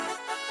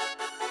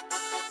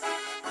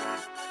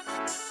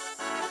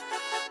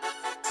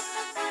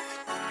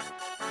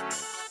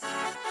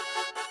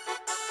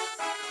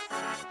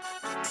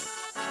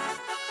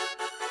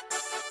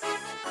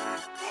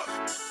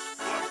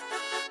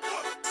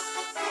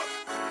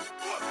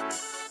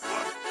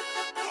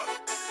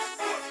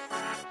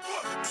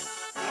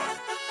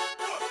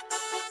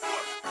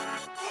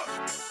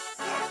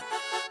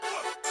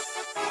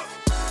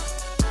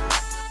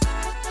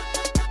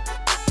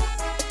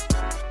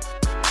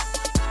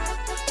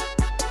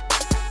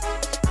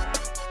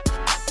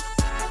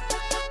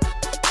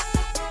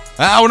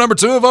Hour number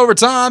 2 of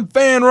Overtime,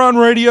 Fan Run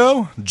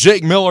Radio.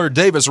 Jake Miller,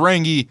 Davis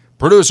Rangi,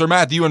 producer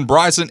Matthew and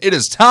Bryson. It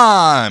is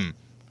time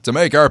to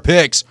make our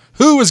picks.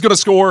 Who is going to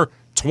score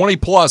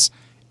 20-plus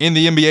in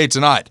the NBA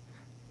tonight?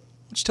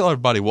 Just tell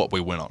everybody what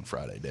we went on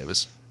Friday,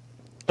 Davis.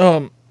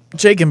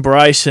 Jake and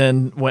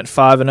Bryson went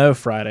 5-0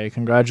 Friday.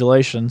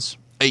 Congratulations.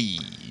 Hey.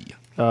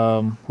 We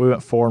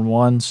went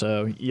 4-1,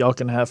 so y'all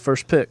can have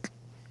first pick.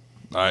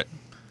 All right.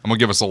 I'm going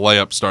to give us a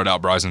layup. Start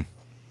out, Bryson.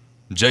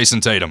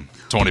 Jason Tatum,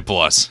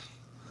 20-plus.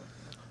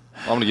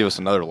 I'm going to give us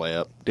another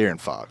layup. De'Aaron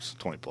Fox,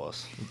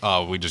 20-plus.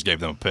 Oh, we just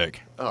gave them a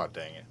pick. Oh,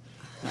 dang it.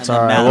 It's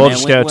all right. We'll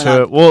just go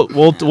to it.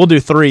 We'll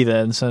do 3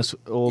 then, since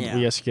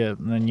we skip,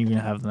 and then you can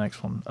have the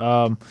next one.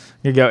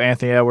 You go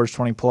Anthony Edwards,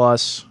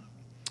 20-plus.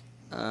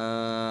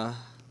 Golly,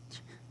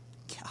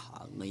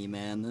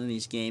 man. None of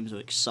these games are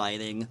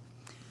exciting.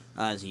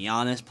 Is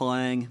Giannis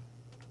playing?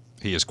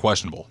 He is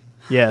questionable.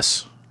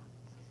 Yes.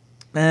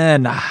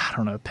 And I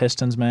don't know.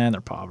 Pistons, man,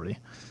 they're poverty.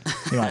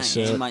 He might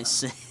sit. He might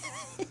sit.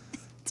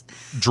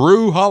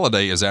 Drew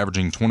Holiday is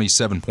averaging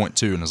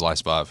 27.2 in his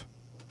last 5.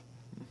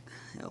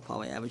 He'll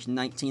probably average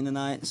 19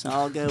 tonight, so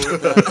I'll go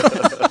with.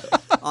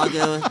 I'll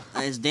go with,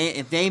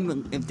 if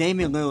Damian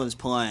Lillard is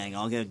playing,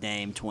 I'll go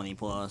Dame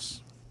 20-plus.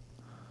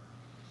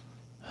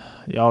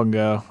 Y'all can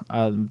go.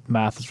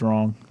 Math is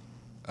wrong.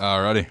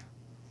 Alrighty.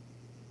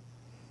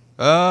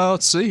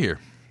 Let's see here.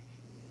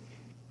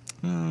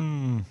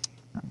 DeMar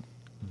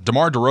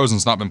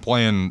DeRozan's not been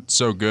playing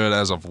so good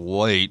as of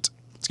late.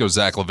 Let's go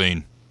Zach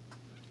LaVine,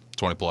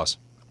 20-plus.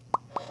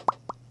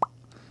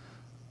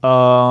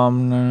 Oh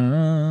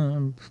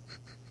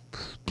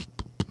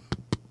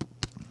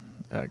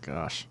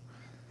gosh.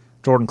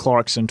 Jordan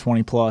Clarkson,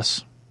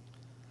 20-plus.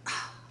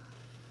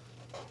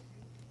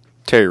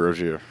 Terry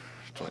Rozier,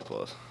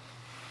 20-plus.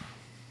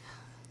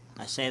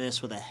 I say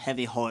this with a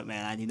heavy heart,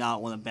 man. I do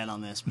not want to bet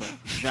on this, but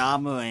Ja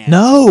Morant.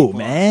 No,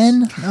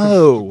 man.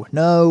 No.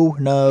 Might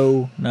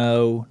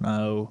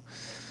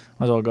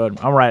as well go ahead.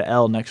 I'm right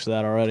L next to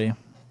that already.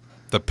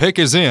 The pick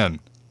is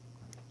in.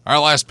 Our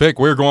last pick,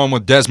 we're going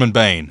with Desmond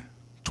Bane,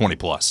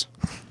 20-plus.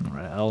 I'm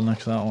right L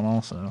next to that one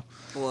also.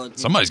 Well,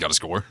 Somebody's got to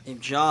score.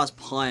 If Ja's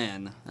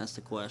playing, that's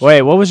the question.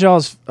 Wait, what was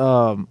y'all's...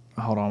 hold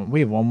on. We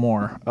have one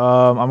more.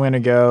 I'm going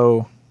to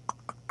go...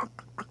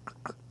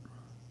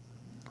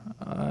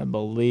 I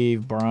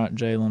believe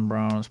Jaylen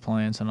Brown is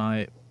playing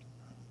tonight.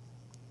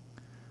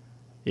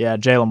 Yeah,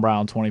 Jaylen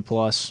Brown,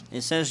 20-plus.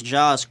 It says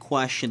Ja's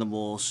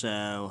questionable,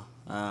 so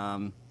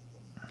I'm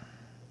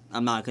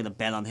not going to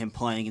bet on him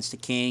playing against the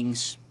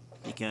Kings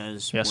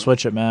because... Yeah,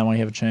 switch it, man, when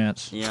you have a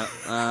chance. Yeah.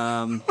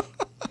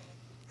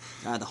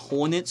 The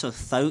Hornets are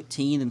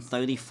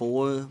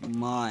 13-34.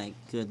 My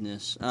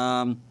goodness.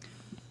 Give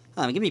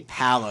me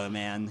Paolo,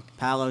 man.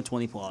 Paolo,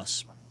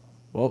 20-plus.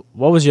 What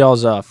was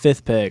y'all's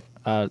fifth pick?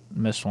 I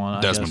missed one.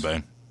 Desmond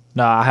Bane.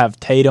 No, I have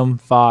Tatum,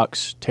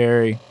 Fox,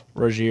 Terry,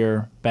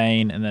 Rozier,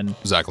 Bane, and then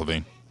Zach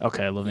LaVine.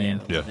 Okay,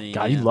 LaVine. Yeah.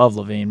 God, you love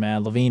LaVine,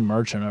 man. LaVine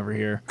Merchant over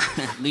here.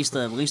 At least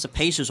the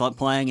Pacers aren't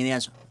playing, and he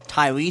has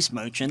Tyrese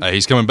Merchant. Hey,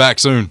 he's coming back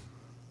soon.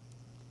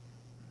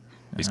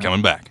 He's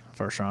coming back.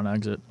 First round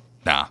exit.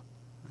 Nah.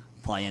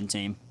 Play-in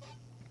team.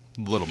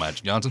 Little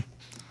Magic Johnson.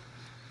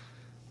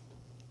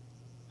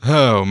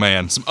 Oh,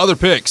 man. Some other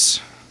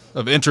picks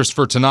of interest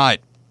for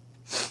tonight.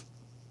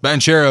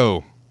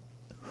 Banchero.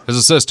 His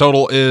assist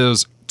total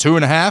is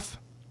 2.5.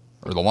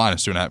 Or the line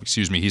is 2.5,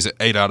 excuse me. He's at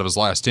 8 out of his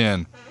last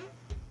 10.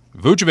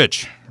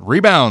 Vucevic,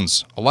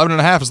 rebounds,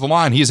 11.5 is the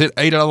line. He's hit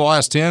 8 out of the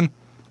last 10.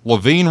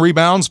 LaVine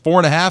rebounds,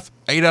 4.5,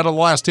 8 out of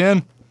the last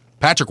 10.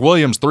 Patrick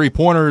Williams,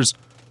 3-pointers,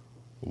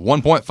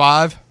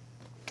 1.5,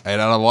 8 out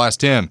of the last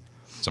 10.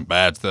 Some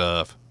bad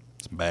stuff.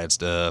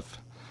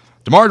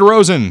 DeMar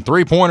DeRozan,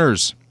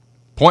 3-pointers,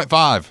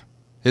 0.5.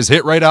 His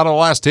hit rate out of the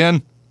last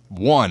 10,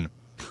 1.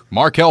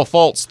 Markelle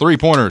Fultz,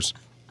 3-pointers,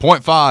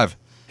 0.5.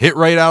 Hit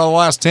rate out of the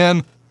last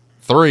 10,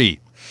 3.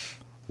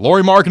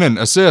 Lauri Markkanen,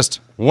 assist,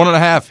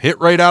 1.5. Hit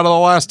rate out of the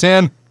last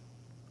 10,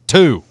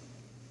 2.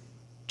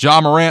 Ja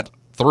Morant,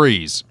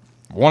 threes,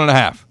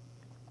 1.5.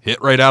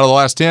 Hit rate out of the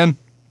last 10,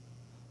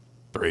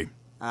 3.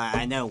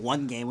 I know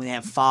one game we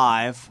have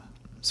 5.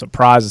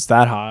 Surprised it's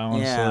that high,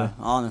 honestly. Yeah,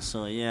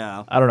 honestly,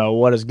 yeah. I don't know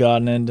what has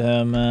gotten into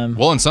him, man.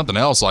 Well, and something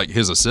else, like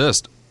his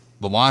assist,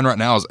 the line right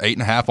now is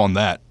 8.5 on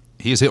that.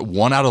 He has hit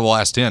 1 out of the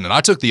last 10, and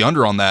I took the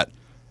under on that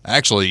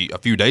actually a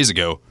few days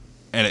ago,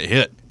 and it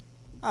hit.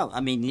 Oh,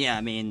 I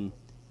mean...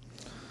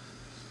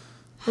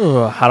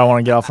 Ugh, I don't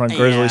want to get off on a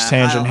Grizzlies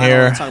tangent I don't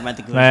here. want to talk about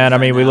the Grizzlies Man, I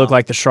mean, we now. look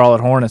like the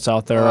Charlotte Hornets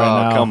out there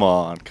right now. Come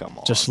on.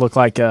 Just look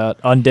like an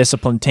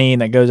undisciplined team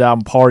that goes out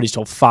and parties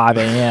till 5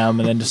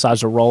 a.m. and then decides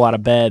to roll out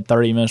of bed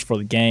 30 minutes before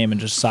the game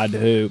and just decide to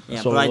hoop.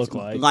 That's what it looked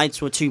like.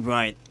 Lights were too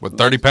bright. With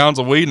 30 pounds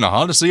of weed and a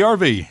Honda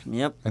CRV.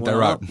 Yep. Ain't that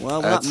right?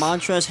 Well, not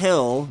Montrezl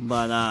Hill,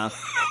 but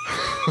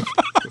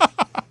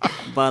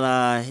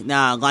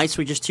lights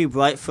were just too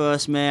bright for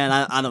us, man.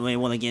 I don't really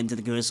want to get into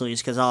the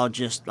Grizzlies because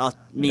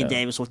me and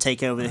Davis will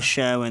take over the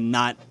show and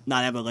not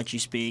ever let you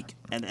speak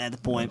at the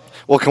point.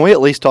 Well, can we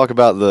at least talk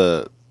about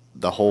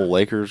the whole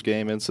Lakers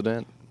game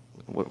incident?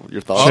 What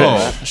your thoughts on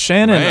that?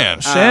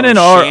 Shannon.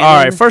 All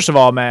right. First of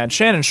all, man,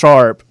 Shannon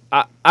Sharp.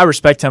 I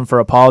respect him for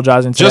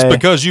apologizing today. Just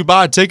because you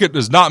buy a ticket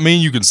does not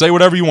mean you can say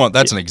whatever you want.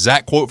 That's an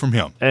exact quote from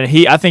him. And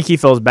I think he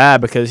feels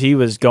bad because he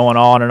was going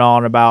on and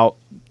on about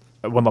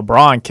when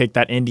LeBron kicked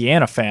that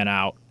Indiana fan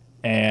out,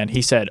 and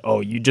he said,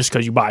 "Oh, you just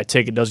because you buy a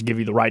ticket doesn't give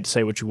you the right to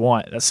say what you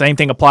want." The same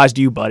thing applies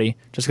to you, buddy.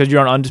 Just because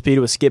you're on Undisputed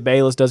with Skip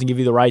Bayless doesn't give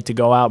you the right to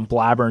go out and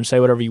blabber and say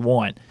whatever you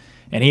want.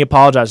 And he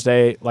apologized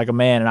today like a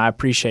man, and I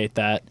appreciate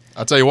that.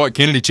 I'll tell you what,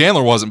 Kennedy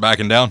Chandler wasn't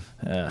backing down.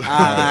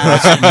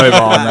 Let's move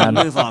on,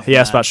 man. He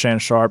asked about Shannon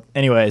Sharp.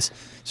 Anyways,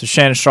 so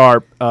Shannon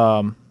Sharp,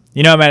 man,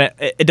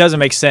 it doesn't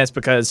make sense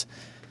because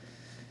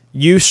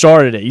you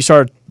started it. You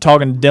started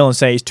talking to Dylan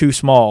saying he's too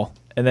small,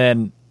 and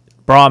then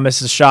Braun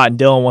misses a shot, and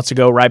Dylan wants to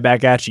go right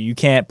back at you. You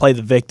can't play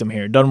the victim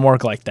here. It doesn't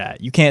work like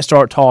that. You can't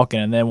start talking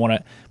and then want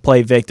to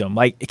play victim.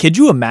 Like, could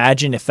you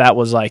imagine if that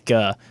was like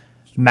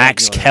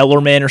Max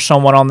Kellerman or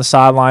someone on the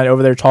sideline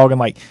over there talking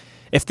like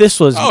if this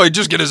was he'd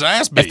just get his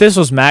ass beat. If this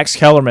was Max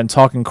Kellerman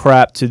talking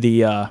crap to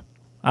the I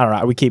don't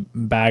know, we keep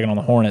bagging on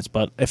the Hornets,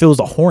 but if it was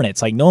the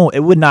Hornets, like no,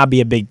 it would not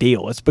be a big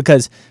deal. It's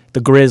because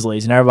the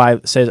Grizzlies and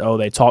everybody says, "Oh,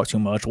 they talk too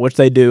much," which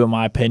they do in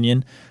my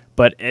opinion,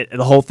 but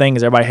the whole thing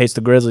is everybody hates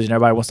the Grizzlies and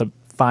everybody wants to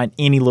find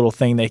any little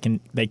thing they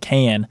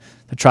can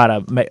to try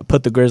to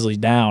put the Grizzlies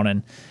down,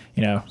 and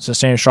so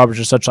Shannon Sharp is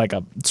just such like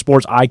a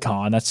sports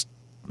icon. It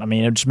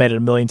just made it a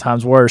million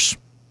times worse.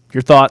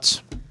 Your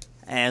thoughts?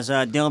 As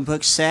Dylan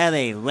Brooks said,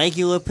 a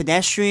regular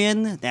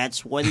pedestrian.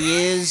 That's what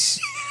he is.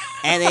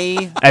 And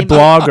a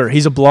blogger.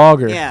 He's a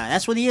blogger. Yeah,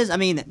 that's what he is.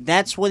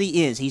 That's what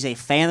he is. He's a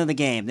fan of the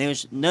game.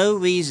 There's no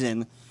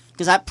reason,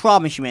 because I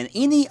promise you, man,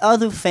 any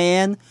other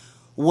fan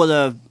would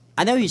have.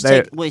 I know would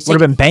have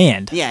been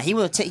banned. Yeah, he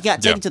would. He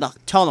got taken to the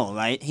tunnel,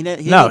 right? He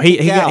got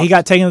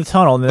taken to the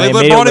tunnel, and then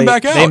they brought him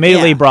back out. They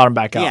immediately brought him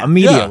back out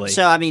immediately.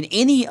 So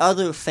any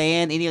other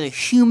fan, any other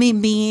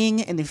human being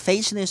in the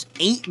face of this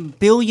 8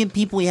 billion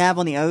people we have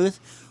on the earth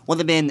would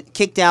have been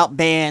kicked out,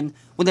 banned,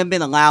 would have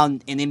been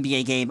allowed an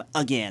NBA game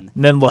again.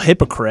 And then the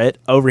hypocrite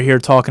over here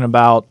talking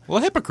about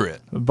posting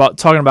on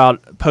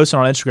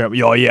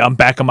Instagram. Oh yeah, I'm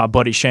back on my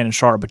buddy Shannon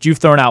Sharp, but you've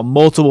thrown out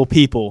multiple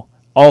people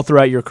all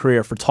throughout your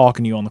career for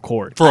talking to you on the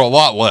court. For a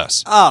lot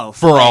less. Oh,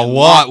 for a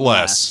lot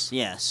less.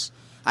 Yes.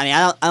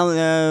 I don't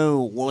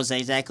know what was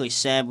exactly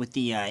said with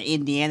the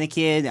Indiana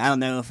kid. I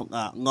don't know if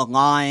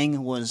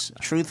lying was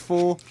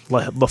truthful.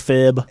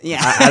 LaFib.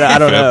 Yeah. I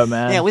don't know,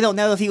 man. Yeah, we don't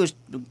know if he was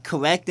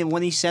correct in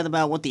what he said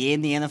about what the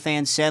Indiana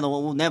fans said,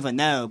 or we'll never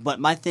know.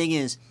 But my thing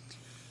is,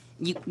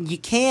 you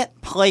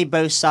can't play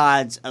both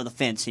sides of the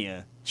fence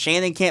here.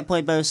 Shannon can't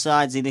play both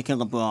sides, neither can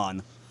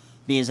LeBron.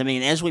 Because,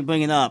 as we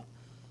bring it up,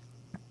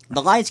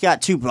 the lights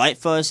got too bright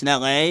for us in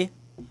LA,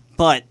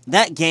 but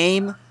that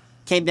game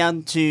came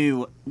down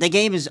to the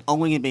game is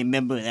only going to be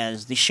remembered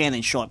as the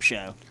Shannon Sharp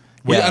show.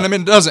 Yeah, and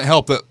it doesn't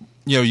help that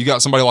you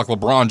got somebody like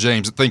LeBron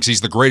James that thinks he's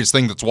the greatest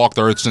thing that's walked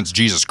the earth since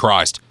Jesus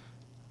Christ.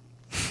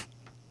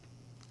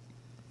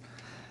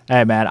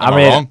 Hey man,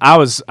 wrong? I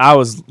was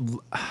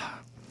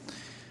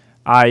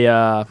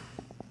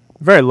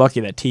very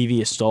lucky that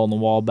TV is still on the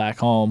wall back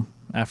home.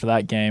 After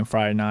that game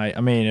Friday night,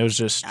 it was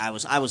just I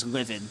was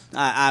livid.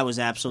 I was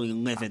absolutely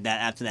livid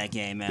after that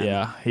game, man.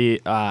 Yeah,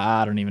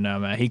 I don't even know,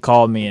 man. He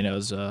called me and it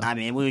was.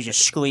 We were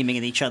just screaming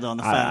at each other on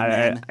the phone,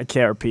 man. I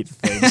can't repeat the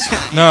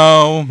things.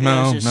 No.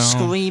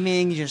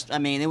 Screaming,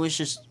 it was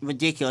just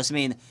ridiculous.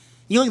 You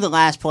look at the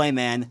last play,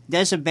 man.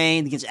 Desmond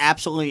Bane gets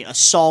absolutely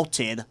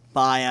assaulted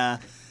by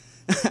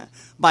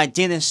by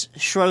Dennis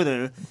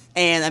Schroeder,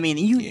 and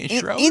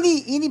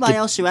anybody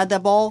else who had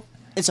that ball.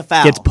 It's a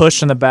foul. Gets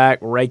pushed in the back,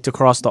 raked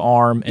across the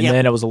arm, and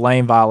then it was a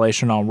lane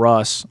violation on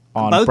Russ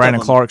on Brandon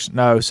Clark's.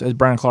 No, it's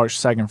Brandon Clark's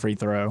second free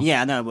throw.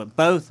 Yeah, no, but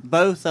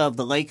both of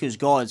the Lakers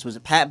guards, was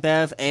it Pat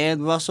Bev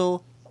and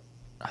Russell?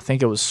 I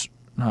think it would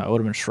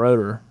have been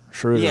Schroeder.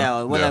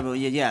 Yeah, or whatever.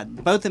 Yeah,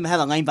 both of them had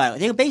a lane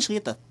violation. They were basically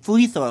at the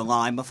free throw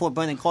line before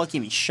Brandon Clark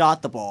even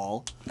shot the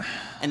ball,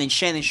 and then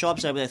Shannon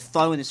Sharp's over there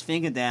throwing his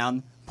finger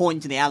down,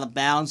 pointing to the out of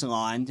bounds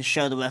line to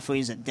show the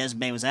referees that Desmond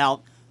Bane was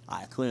out.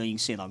 Clearly, you can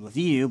see it on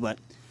review, but.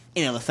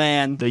 The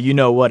fan. The you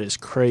know what is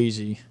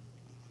crazy.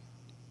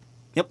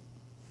 Yep.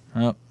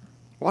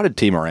 Why did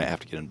T. Morant have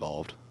to get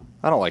involved?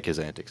 I don't like his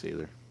antics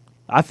either.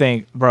 I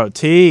think, bro,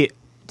 T.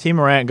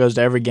 Morant goes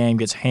to every game,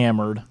 gets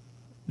hammered.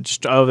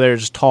 Just over there,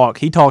 just talk.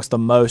 He talks the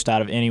most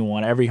out of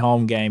anyone. Every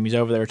home game, he's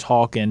over there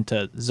talking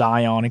to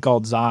Zion. He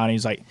called Zion.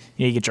 He's like,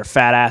 "You need to get your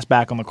fat ass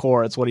back on the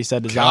court." That's what he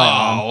said to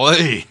Zion.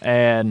 Golly.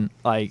 And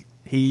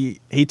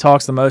he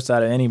talks the most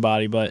out of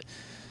anybody. But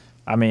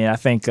I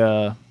think.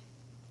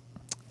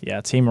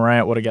 T.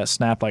 Morant would have got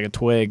snapped like a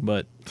twig,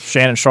 but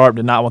Shannon Sharp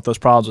did not want those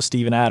problems with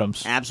Steven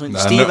Adams.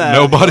 Absolutely.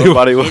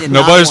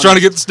 Nobody's trying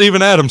to get to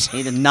Steven Adams.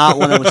 He did not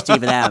want it with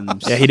Steven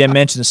Adams. Yeah, he didn't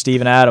mention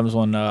Steven Adams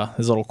when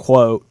his little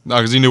quote. No,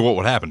 because he knew what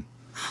would happen.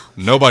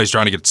 Nobody's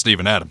trying to get to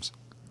Steven Adams.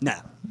 No.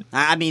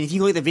 If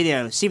you look at the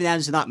video, Steven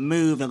Adams did not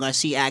move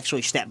unless he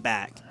actually stepped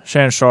back.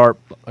 Shannon Sharp,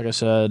 like I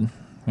said,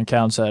 and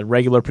Calvin said,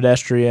 regular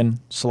pedestrian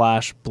 /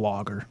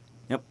 blogger.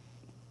 Yep.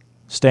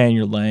 Stay in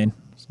your lane,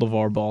 as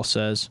LeVar Ball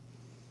says.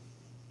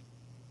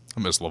 I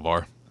miss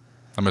LeVar.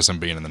 I miss him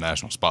being in the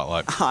national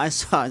spotlight. I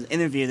saw an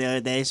interview the other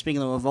day. Speaking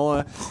of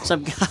LeVar,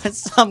 some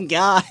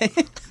guy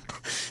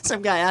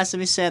asked him.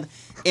 He said,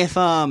 "If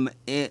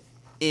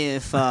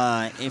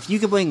you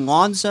could bring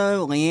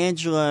Lonzo,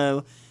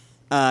 LiAngelo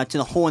to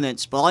the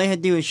Hornets, but all you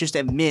had to do is just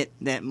admit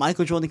that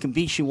Michael Jordan can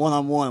beat you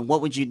one-on-one,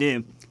 what would you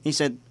do?" He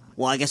said,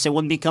 "Well, I guess I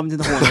wouldn't be coming to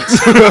the Hornets."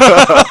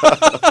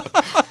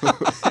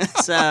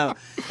 So,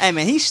 hey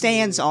man, he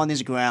stands on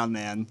his ground,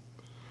 man.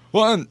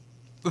 Well, and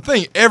the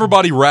thing,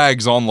 everybody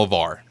rags on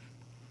LeVar.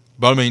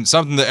 But, I mean,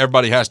 something that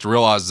everybody has to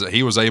realize is that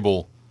he was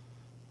able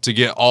to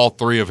get all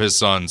three of his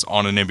sons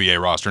on an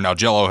NBA roster. Now,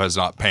 Jello has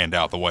not panned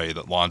out the way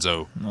that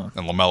Lonzo and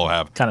LaMelo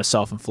have. Kind of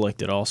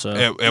self-inflicted also.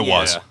 It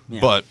was.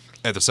 Yeah. But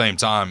at the same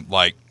time,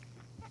 like,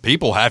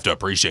 people have to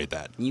appreciate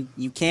that.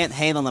 You can't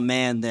hate on a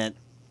man that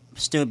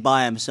stood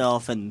by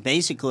himself and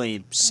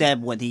basically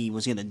said what he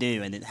was going to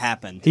do, and it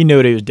happened. He knew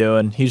what he was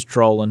doing. He was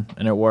trolling,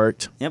 and it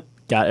worked. Yep.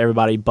 Got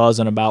everybody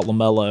buzzing about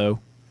LaMelo.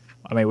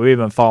 I mean, we've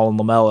been following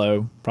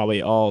LaMelo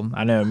probably all.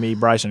 I know me,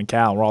 Bryson, and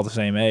Cal, we're all the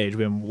same age.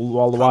 We've been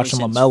all watching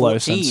since LaMelo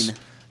 14.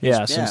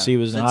 since he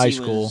was in Since high he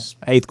school, was-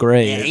 8th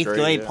grade. Yeah, eighth grade,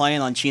 grade yeah.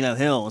 playing on Chino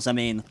Hills. I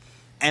mean,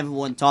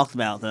 everyone talked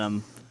about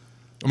them.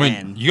 I mean,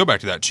 Man. you go back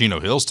to that Chino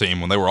Hills team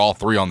when they were all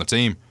three on the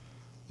team.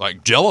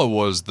 Like, Jello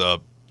was the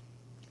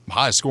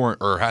highest scorer,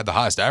 or had the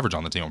highest average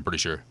on the team, I'm pretty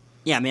sure.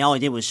 Yeah, I mean, all he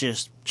did was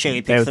just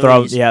cherry pick They would throw,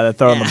 threes. they're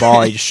throwing the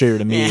ball. He just shoot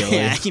it immediately.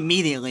 Yeah,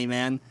 immediately,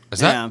 man.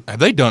 Have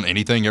they done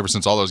anything ever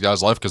since all those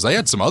guys left? Because they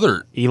had some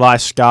other. Eli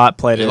Scott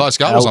played it. Eli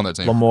Scott was on that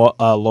team.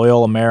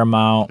 Loyola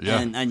Marymount.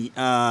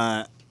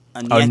 Yeah.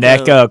 And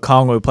Nneka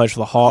Okongwu plays for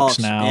the Hawks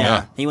now.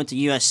 Yeah. He went to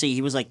USC.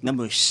 He was like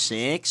number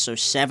 6 or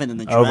 7 in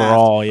the draft.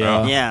 Overall,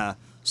 yeah. Yeah.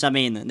 So, I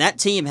mean, that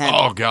team had...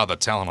 Oh, God, the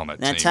talent on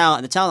that team. The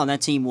talent on that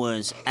team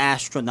was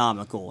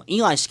astronomical.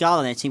 Eli Scott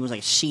on that team was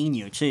like a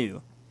senior,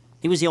 too.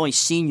 He was the only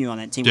senior on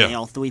that team when Yeah. they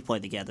all three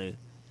played together.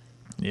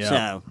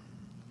 Yeah.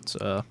 So,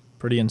 It's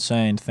pretty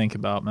insane to think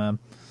about, man.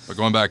 But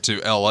going back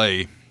to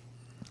L.A.,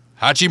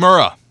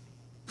 Hachimura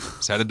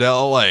is headed to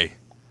L.A.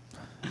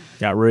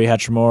 Got Rui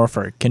Hachimura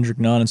for Kendrick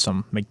Nunn and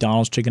some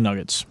McDonald's chicken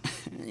nuggets.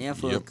 yeah,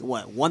 for Yep.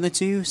 what, 1 or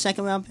 2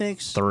 second-round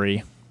picks?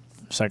 3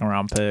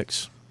 second-round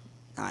picks.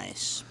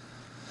 Nice.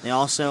 They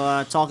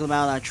also talking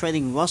about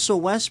trading Russell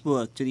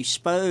Westbrook to the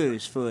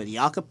Spurs for the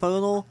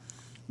Acapulco,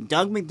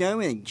 Doug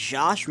McDermott, and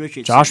Josh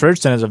Richardson. Josh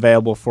Richardson is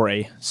available for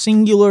a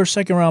singular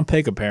second-round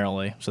pick,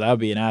 apparently. So that would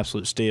be an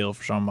absolute steal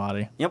for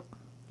somebody. Yep.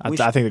 I We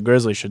think the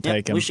Grizzlies should Yep,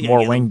 take him. we should More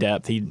get him. wing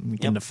depth. He can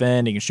Yep.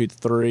 defend. He can shoot the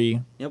three.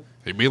 Yep.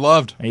 He'd be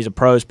loved. And he's a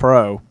pro's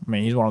pro. I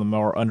mean, he's one of the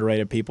more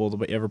underrated people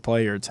to ever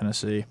play here at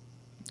Tennessee.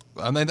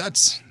 I mean,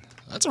 that's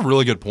a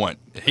really good point.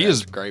 He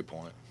is That's a great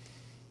point.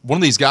 one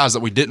of these guys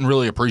that we didn't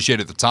really appreciate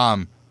at the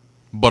time,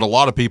 but a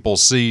lot of people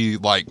see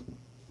like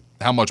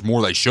how much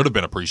more they should have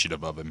been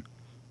appreciative of him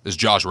is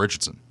Josh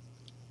Richardson.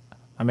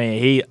 I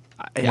mean,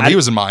 When he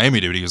was in Miami,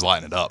 dude, he was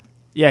lighting it up.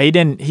 Yeah,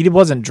 he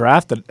wasn't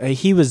drafted.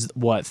 He was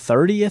what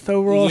 30th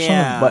overall, or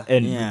Yeah,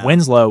 something. But yeah.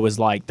 Winslow was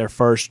like their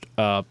first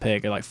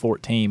pick at like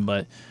 14.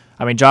 But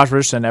I mean, Josh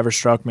Richardson never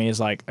struck me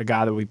as like a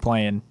guy that we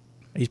playing.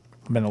 He's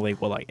been in the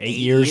league like 8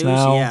 years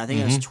now. Yeah, I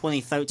think it was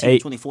 2013, 8,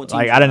 2014.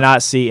 like I did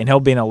not see, and he'll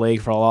be in a league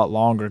for a lot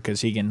longer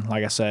because he can,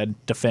 like I said,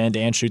 defend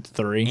and shoot the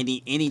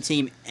three. Any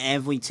team,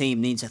 every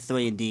team needs a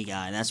 3-and-D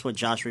guy. That's what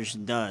Josh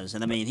Richardson does.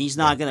 And I mean, he's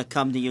not going to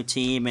come to your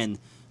team and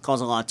cause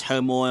a lot of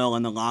turmoil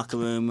in the locker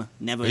room.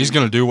 Never. He's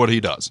going to do what he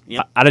does.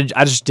 Yep.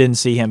 I just didn't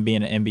see him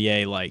being an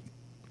NBA like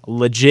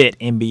legit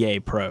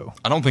NBA pro,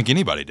 I don't think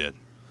anybody did.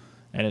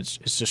 and it's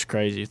just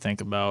crazy to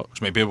think about.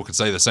 Which maybe people could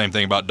say the same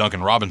thing about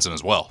Duncan Robinson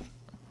as well.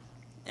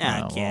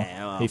 Yeah, Oh, okay.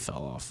 well, Well, he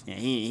fell off. yeah,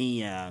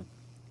 he You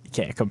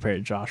can't compare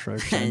Josh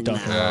Richardson and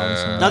Duncan Nah.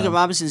 Robinson. Duncan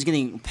Robinson's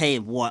getting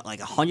paid what, like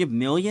 $100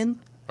 million?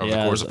 Over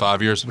Yeah, the course of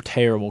 5 years.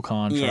 Terrible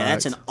contract. Yeah,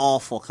 that's an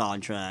awful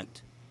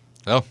contract.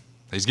 Well,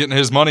 he's getting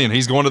his money and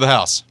he's going to the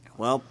house.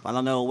 Well, I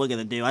don't know what we're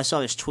gonna do. I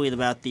saw this tweet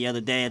about the other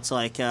day. It's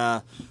like,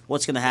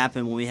 what's gonna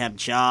happen when we have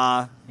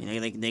Ja? You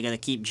know, they're gonna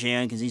keep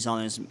Jaren because he's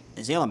on his.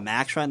 Is he on a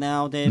max right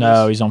now, Davis?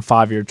 No, he's on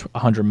 5-year,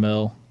 $100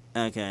 million.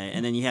 Okay,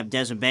 and then you have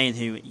Desmond Bain,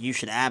 who you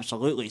should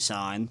absolutely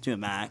sign to a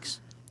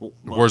max. Well,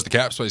 Where's the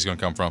cap space going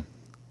to come from?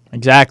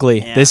 Exactly.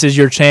 Yeah. This is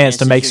your chance This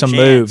to is make your some chance,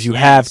 moves. You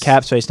have yes.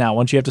 cap space now.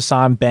 Once you have to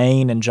sign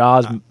Bain and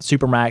Jaws,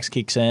 Supermax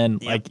kicks in.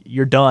 Yep. Like,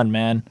 you're done,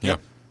 man. Yeah.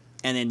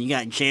 And then you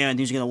got Jaren,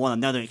 who's gonna want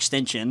another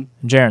extension.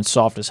 Jaren's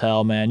soft as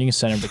hell, man. You can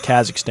send him to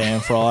Kazakhstan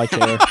for all I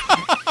care.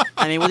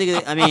 I mean, what are you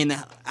gonna? I mean,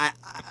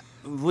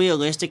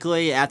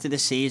 realistically, after the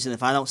season,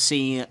 if I don't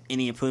see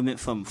any improvement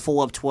from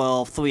 4 of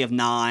 12, 3 of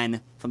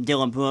 9 from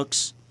Dylan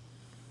Brooks,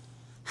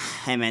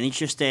 hey man, he's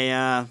just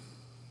send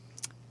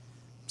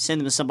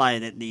him to somebody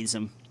that needs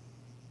him.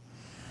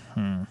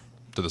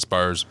 To the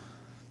Spurs.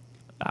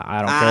 I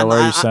don't care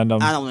where you send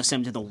him. I don't want to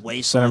send him to the Send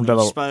wasteland. him to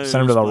the Spurs,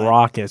 send him to the but-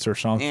 Rockets or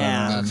something.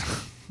 Yeah. man.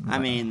 I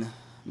mean,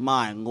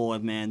 my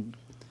lord, man,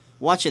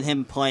 watching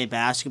him play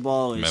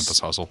basketball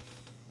Memphis Hustle.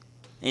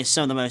 is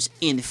some of the most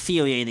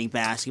infuriating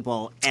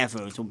basketball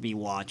ever to be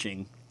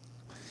watching.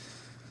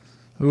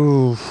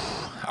 Ooh,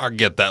 I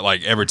get that.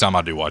 Like, every time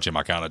I do watch him,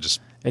 I kind of just...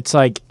 It's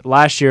like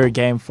last year,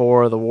 Game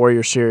 4 of the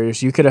Warrior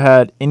Series. You could have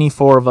had any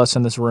four of us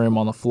in this room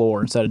on the floor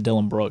instead of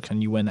Dylan Brooks,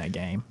 and you win that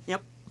game.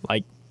 Yep.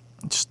 Like,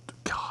 just,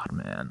 God,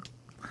 man.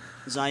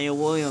 Zaire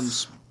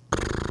Williams.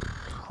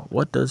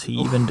 What does he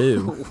even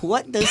do?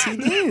 What does he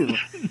do?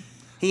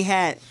 He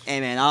had... Hey,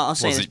 man, I'll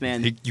say this,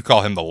 man. You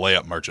call him the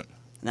layup merchant.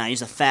 Nah,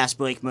 he's a fast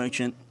break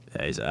merchant.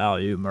 Yeah, he's an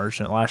alley-oop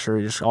merchant. Last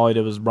year, all he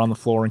did was run the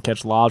floor and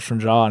catch lobs from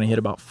Ja, and he hit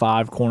about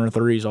 5 corner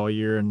threes all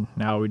year. And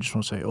now we just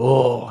want to say,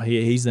 oh,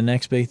 he's the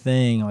next big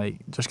thing. Like,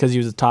 just because he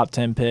was a top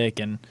 10 pick,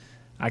 and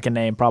I can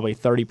name probably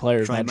 30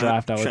 players in that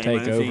draft I would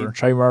take over.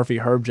 Trey Murphy,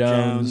 Herb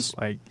Jones.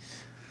 Like,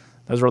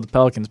 those were the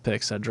Pelicans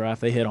picks that draft.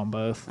 They hit on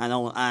both.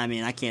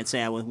 I can't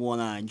say I would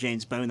want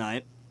James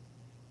Bouknight.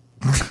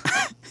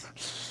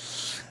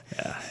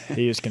 Yeah,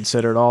 he was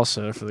considered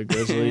also for the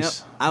Grizzlies.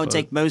 Yep. I would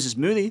take Moses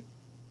Moody.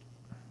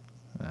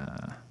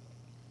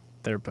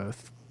 They're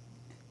both.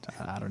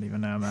 I don't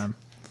even know, man.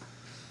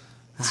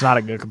 It's not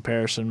a good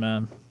comparison,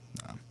 man.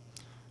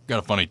 Got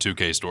a funny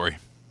 2K story.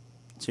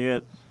 Let's hear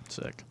it.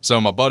 Sick.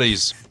 So my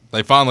buddies,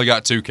 they finally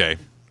got 2K.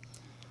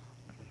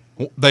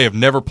 They have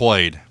never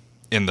played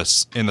in the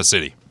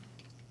city.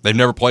 They've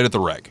never played at the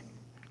Rec.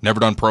 Never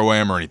done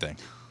Pro-Am or anything.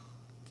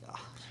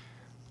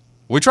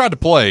 We tried to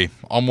play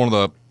on one of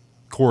the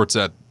courts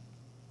at,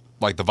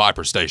 like, the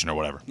Viper Station or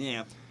whatever.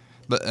 Yeah.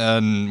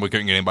 And we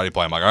couldn't get anybody to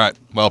play. I'm like, all right,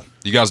 well,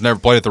 you guys never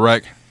played at the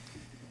Rec.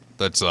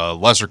 That's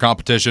lesser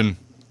competition,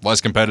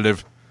 less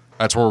competitive.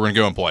 That's where we're going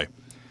to go and play.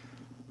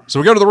 So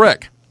we go to the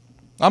Rec.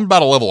 I'm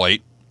about a level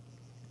 8.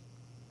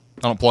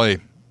 I don't play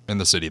in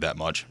the city that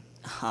much.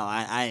 Oh,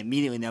 I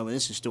immediately know where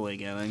this is story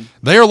going.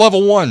 They are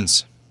level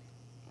 1s.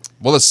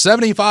 Well, it's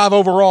 75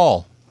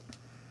 overall.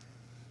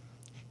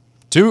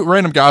 2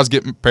 random guys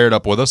get paired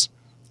up with us.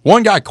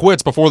 1 guy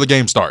quits before the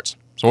game starts.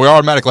 So we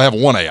automatically have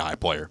 1 AI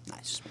player.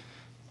 Nice.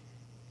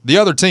 The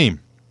other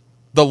team,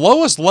 the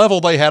lowest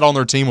level they had on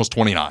their team was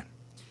 29.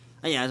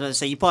 Yeah, I was about to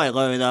say, you probably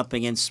loaded up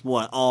against,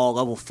 all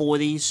level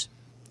 40s?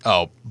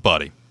 Oh,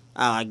 buddy.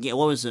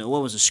 What was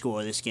the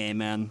score of this game,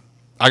 man?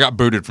 I got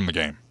booted from the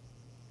game.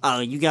 Oh,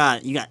 you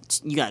got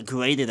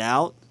graded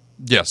out?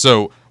 Yeah,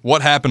 so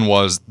what happened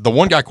was the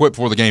 1 guy quit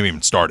before the game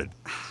even started.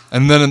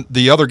 And then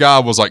the other guy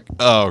was like,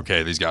 oh,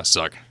 okay, these guys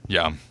suck.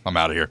 Yeah, I'm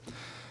out of here.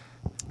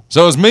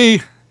 So it was me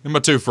and my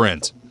 2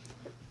 friends.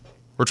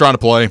 We're trying to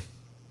play.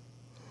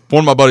 One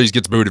of my buddies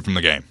gets booted from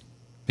the game.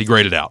 He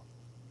graded out.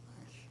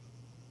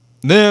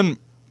 Then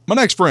my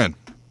next friend,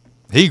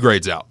 he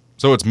grades out.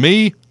 So it's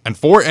me and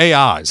 4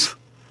 AIs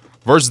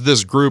versus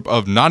this group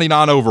of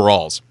 99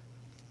 overalls.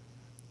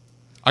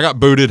 I got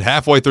booted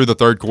halfway through the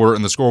 3rd quarter,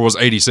 and the score was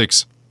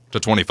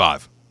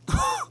 86-25.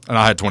 And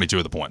I had 22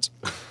 of the points.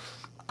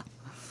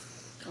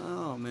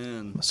 Oh,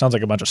 man. Sounds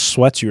like a bunch of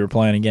sweats you were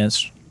playing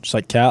against, just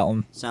like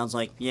Catlin.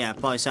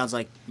 Probably sounds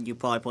like you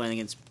probably playing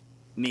against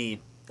me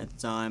at the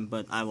time,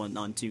 but I wasn't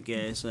on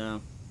 2K,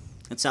 so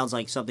it sounds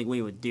like something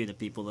we would do to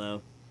people,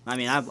 though. I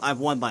mean, I've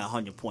won by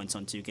 100 points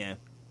on 2K.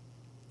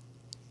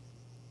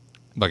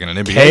 Like in an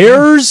NBA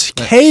Cares?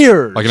 game?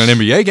 Cares. Like in an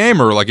NBA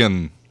game or like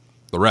in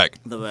the Rec?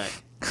 The Rec.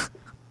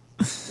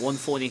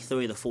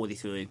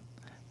 143-43.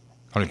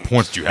 How many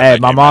points did you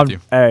have? My mom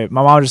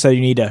just said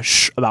you need to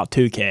about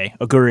 2K.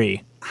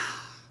 Agree.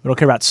 We don't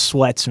care about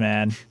sweats,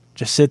 man.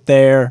 Just sit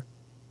there,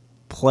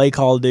 play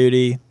Call of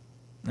Duty,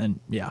 and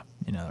yeah,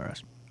 you know the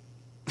rest.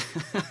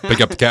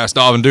 Pick up the cast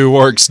off and do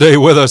work. Stay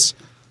with us.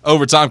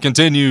 Overtime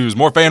continues.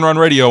 More Fan Run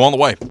Radio on the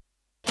way.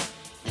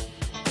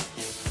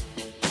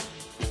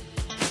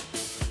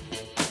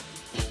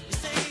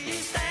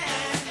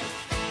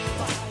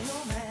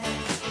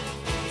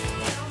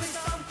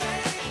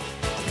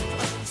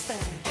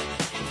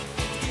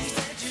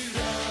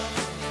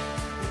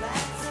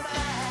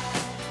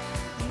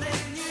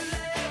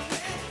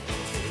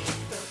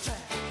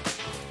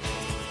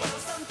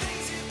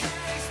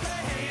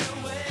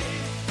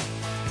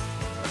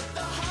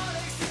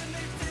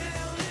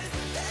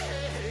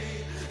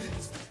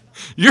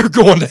 You're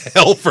going to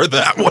hell for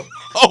that one.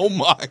 Oh,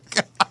 my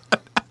God.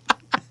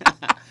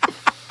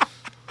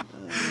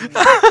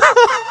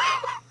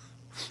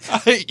 I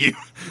hate you.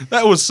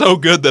 That was so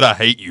good that I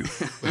hate you.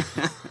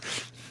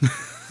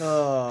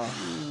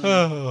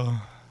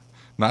 Oh.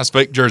 Nice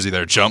fake jersey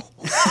there, chump.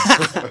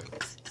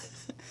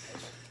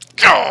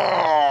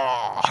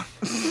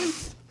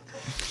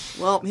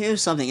 Well,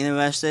 here's something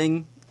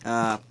interesting.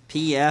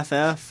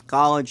 PFF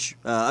College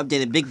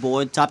updated big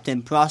board top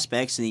 10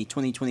 prospects in the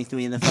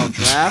 2023 NFL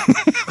Draft.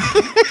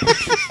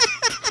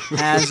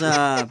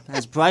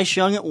 has Bryce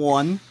Young at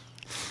 1,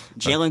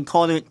 Jalen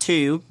Carter at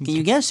 2. Can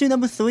you guess who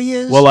number 3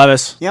 is? Will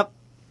Levis. Yep.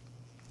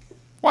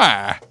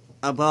 Why?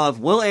 Above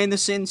Will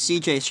Anderson,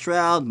 C.J.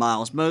 Stroud,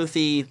 Miles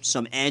Murphy,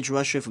 some edge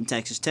rusher from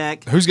Texas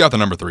Tech. Who's got the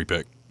number 3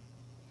 pick?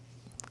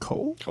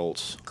 Colts.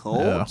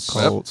 Yeah, Colts.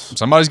 Yep.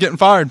 Somebody's getting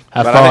fired.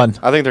 Have But fun.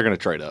 I think they're going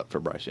to trade up for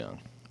Bryce Young.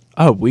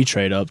 Oh, we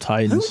trade up Who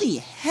Titans. the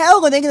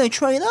hell are they going to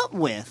trade up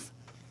with?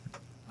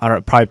 I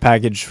don't probably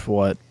package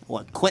what?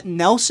 What, Quentin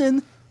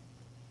Nelson?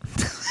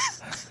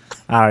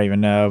 I don't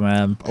even know,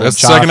 man. That's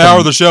the second hour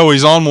of the show.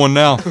 He's on one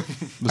now.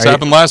 This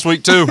happened last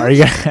week, too. Are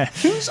you gonna?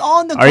 Who's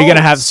on the Are you gonna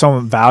Colts? have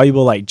someone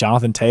valuable like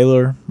Jonathan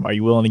Taylor? Are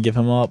you willing to give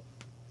him up?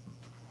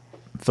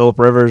 Phillip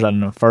Rivers, I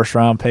don't know, first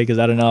round pick, is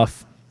that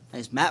enough?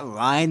 Is Matt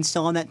Ryan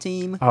still on that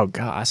team? Oh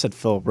God, I said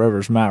Phillip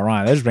Rivers, Matt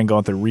Ryan. They've just been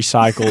going through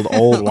recycled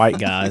old white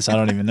guys. I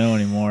don't even know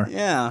anymore.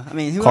 Yeah, I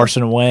mean, who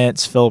Carson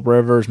Wentz, Phillip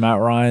Rivers, Matt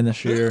Ryan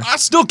this year. I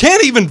still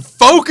can't even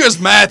focus,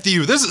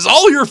 Matthew. This is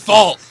all your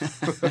fault.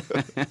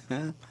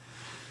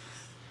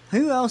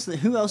 Who else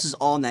is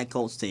on that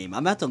Colts team?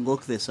 I'm about to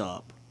look this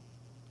up.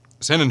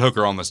 Is Hendon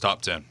Hooker on this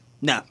top 10?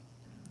 No,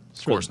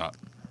 Of course not.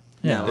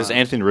 Yeah, Is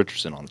Anthony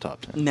Richardson on the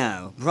top 10?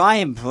 no.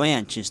 Brian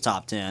Branch is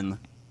top 10.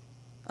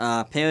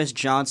 Paris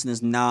Johnson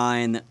is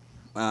 9.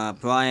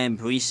 Brian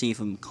Breesy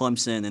from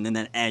Clemson, and then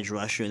that edge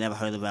rusher never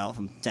heard about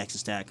from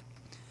Texas Tech.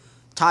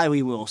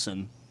 Tyree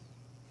Wilson.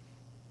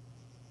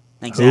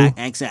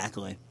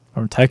 Exactly.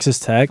 From Texas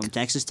Tech. From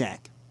Texas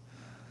Tech.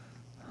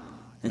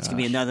 It's gonna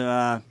be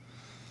another.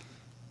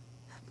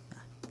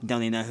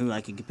 Don't even know who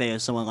I can compare to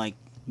someone like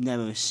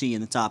never see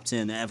in the top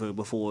 10 ever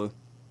before.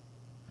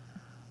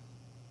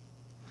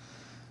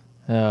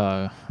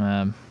 Oh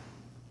man.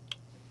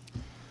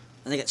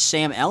 And they got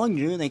Sam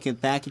Ellinger they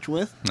could package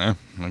with. Yeah,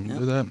 I can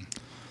do that.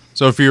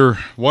 So if you're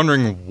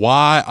wondering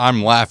why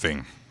I'm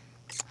laughing,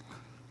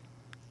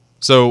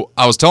 so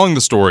I was telling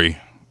the story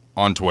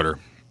on Twitter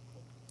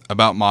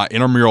about my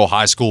intramural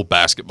high school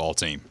basketball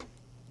team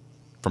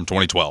from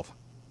 2012.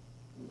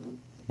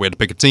 We had to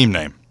pick a team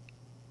name.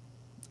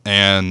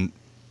 And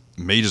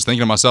me just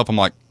thinking to myself, I'm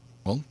like,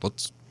 well,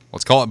 let's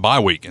call it bye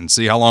week and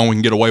see how long we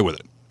can get away with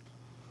it.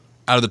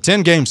 Out of the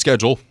 10-game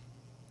schedule,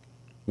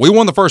 we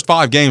won the first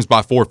 5 games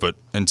by forfeit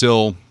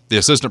until the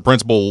assistant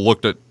principal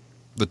looked at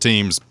the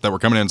teams that were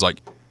coming in and was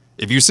like,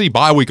 if you see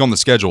bye week on the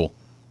schedule,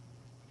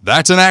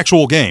 that's an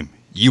actual game.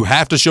 You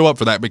have to show up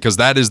for that because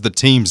that is the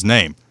team's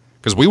name.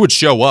 Because we would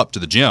show up to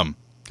the gym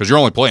because you're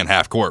only playing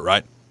half court,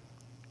 right?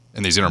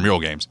 In these intramural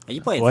games. Are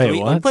you playing Wait, three?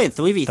 what? Are you playing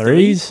 3v3?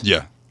 Threes?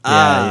 Yeah.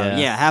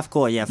 Yeah, half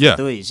court, for Yeah.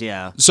 threes,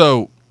 yeah.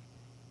 So,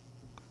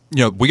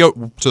 we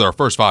go to our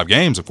first 5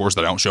 games. Of course,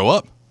 they don't show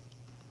up.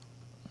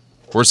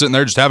 We're sitting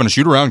there just having a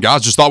shoot around.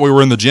 Guys just thought we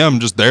were in the gym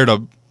just there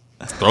to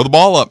throw the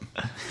ball up.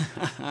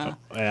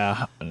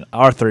 Yeah,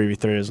 our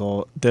 3v3 is a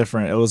little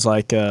different. It was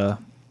like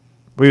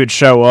we would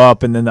show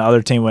up, and then the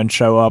other team wouldn't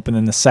show up, and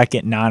then the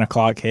second 9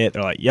 o'clock hit,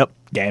 they're like, "Yep,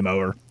 game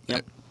over,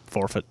 Yep.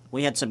 forfeit."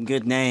 We had some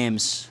good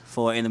names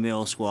for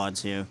intramural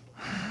squads here.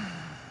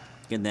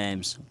 Good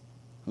names.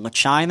 La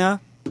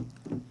China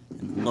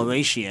and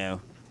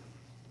Laratio.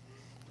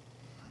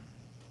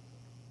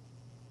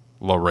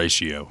 Low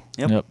ratio.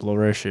 Yep. Low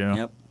ratio.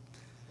 Yep.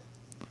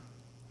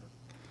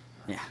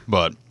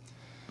 But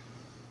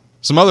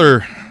some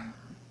other,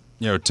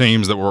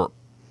 teams that were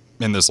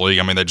in this league,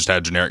 I mean, they just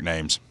had generic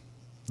names.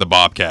 The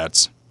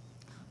Bobcats.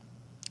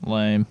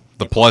 Lame.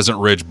 The Pleasant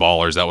Ridge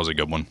Ballers. That was a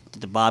good one.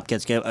 Did the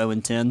Bobcats go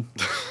 0-10?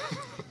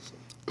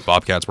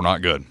 Bobcats were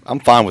not good. I'm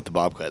fine with the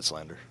Bobcat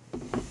slander.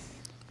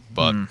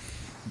 But,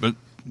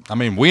 I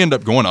mean, we ended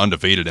up going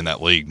undefeated in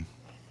that league.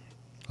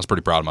 I was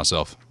pretty proud of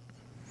myself.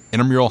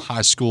 Intramural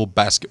high school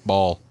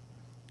basketball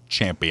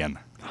champion.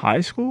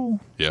 High school?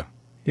 Yeah.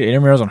 Yeah,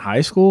 intramurals in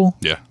high school?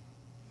 Yeah.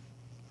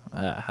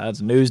 That's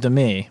news to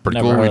me. Pretty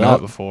Never cool, heard you of know that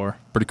it. before.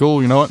 Pretty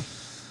cool, you know what?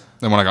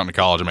 Then when I got into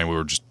college, I mean, we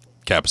were just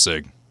Kappa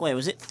Sig. Wait,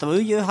 was it through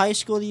your high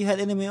school that you had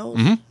intramurals?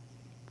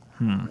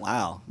 Mm-hmm.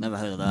 Wow, never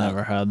heard of that.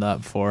 Never had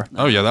that before.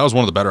 Oh, yeah, that was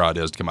one of the better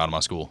ideas to come out of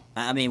my school.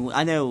 I mean,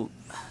 I know,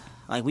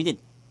 like we did,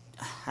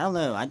 I don't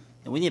know,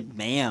 we did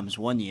MAMS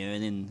one year,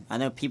 and then I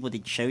know people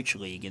did church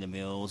league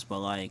intramurals, but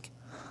like,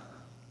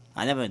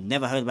 I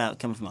never heard about it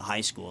coming from a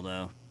high school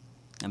though,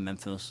 in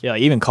Memphis. Yeah,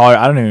 even Collier.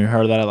 I don't even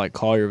heard of that at like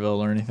Collierville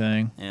or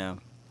anything. Yeah.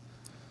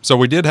 So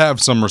we did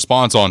have some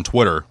response on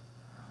Twitter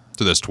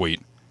to this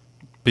tweet.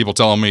 People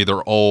telling me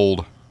they're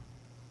old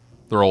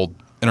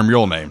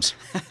intramural names.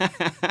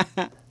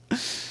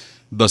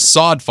 The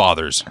Sod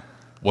Fathers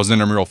was an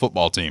intramural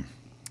football team.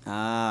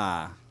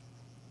 Ah,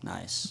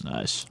 nice,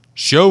 Nice.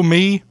 Show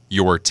me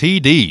your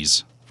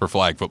TDs for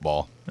flag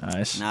football.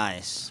 Nice.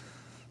 nice.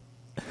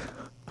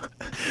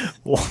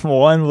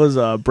 One was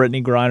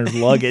Brittany Griner's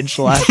luggage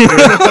last year.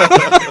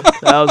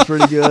 That was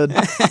pretty good.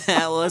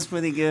 That was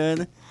pretty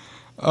good.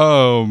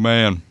 Oh,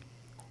 man.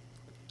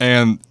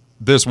 And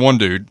this one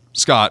dude,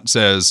 Scott,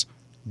 says,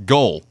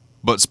 goal,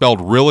 but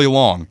spelled really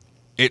long.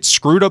 It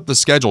screwed up the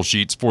schedule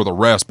sheets for the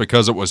rest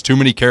because it was too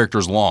many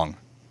characters long.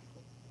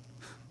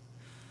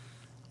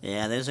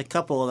 Yeah, there's a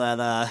couple that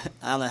I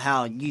don't know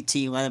how UT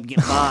let them get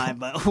by,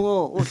 but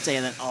we'll say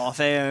that off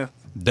air.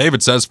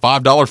 David says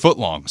 $5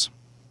 footlongs.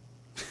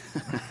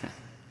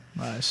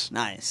 Nice.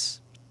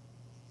 Nice.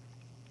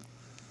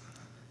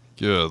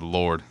 Good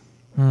Lord.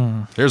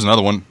 Here's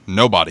another one.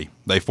 Nobody.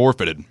 They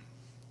forfeited.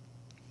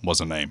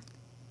 Was a name.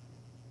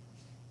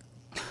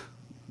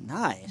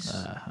 Nice.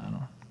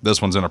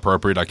 This one's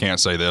inappropriate. I can't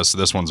say this.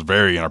 This one's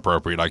very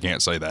inappropriate. I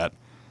can't say that.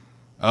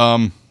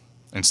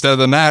 Instead of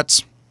the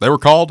Nats, they were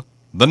called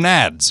the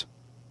Nads.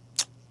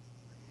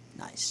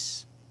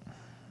 Nice.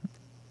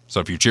 So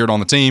if you cheered on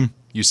the team,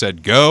 you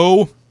said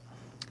go.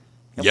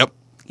 Yep.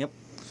 Yep.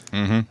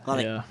 Mm-hmm.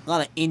 A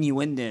lot of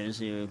innuendos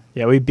here.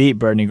 Yeah, we beat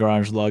Brittany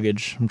Griner's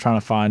luggage. I'm trying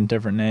to find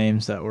different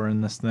names that were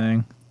in this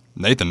thing.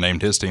 Nathan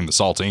named his team the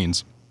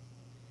Saltines.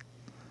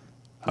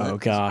 Oh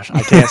gosh,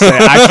 I can't say.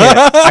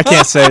 I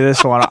can't say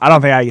this one. I don't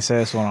think I can say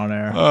this one on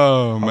air.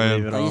 Oh, I'll man.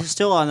 leave it Are you off.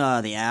 still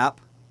on the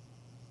app?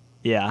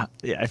 Yeah.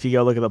 If you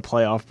go look at the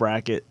playoff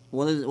bracket,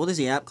 What is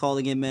the app called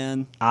again,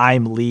 man?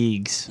 I'm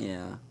leagues.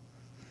 Yeah.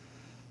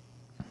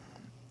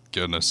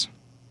 Goodness.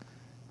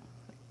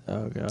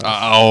 Oh god.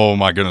 Oh,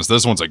 my goodness.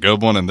 This one's a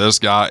good one, and this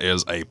guy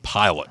is a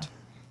pilot.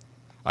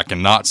 I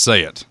cannot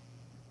say it.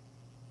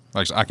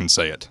 Actually, I can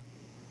say it.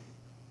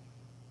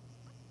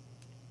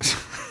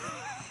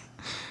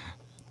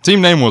 Team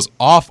name was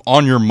Off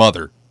on Your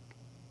Mother.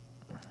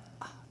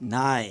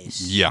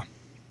 Nice. Yeah.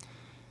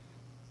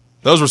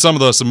 Those were some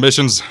of the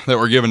submissions that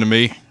were given to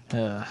me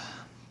Uh,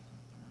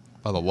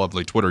 by the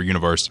lovely Twitter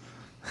universe.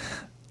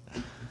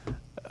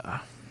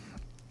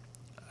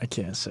 I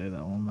can't say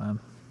that one, man.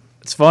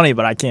 It's funny,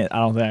 but I can't. I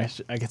don't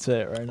think I can say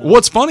it right now.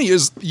 What's funny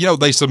is,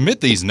 they submit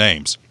these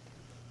names,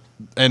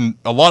 and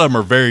a lot of them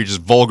are very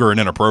just vulgar and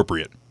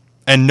inappropriate,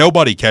 and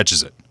nobody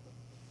catches it.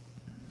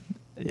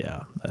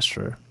 Yeah, that's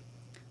true.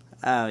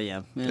 Oh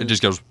yeah. It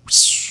just goes.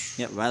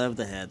 Yep, right over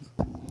the head.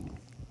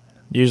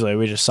 Usually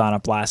we just sign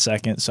up last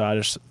second, so I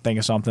just think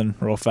of something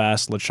real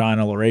fast. La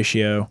China, La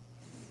Ratio.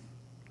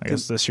 I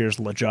guess this year's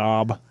La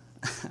Job.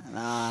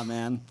 Nah,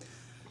 man.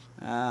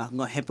 I'm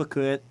going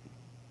hypocrite.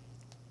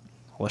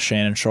 La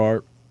Shannon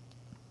Sharp.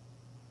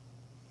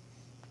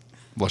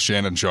 La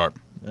Shannon Sharp.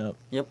 Yep.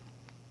 Yep.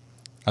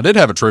 I did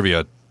have a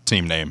trivia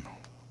team name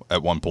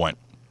at one point,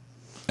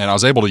 and I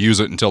was able to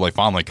use it until they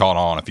finally caught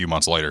on a few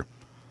months later.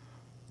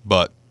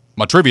 But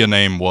my trivia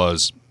name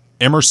was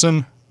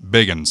Emerson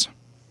Biggins.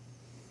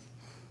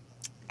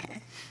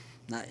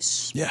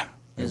 Nice. Yeah.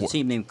 There's a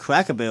team named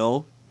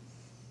Crackerbill.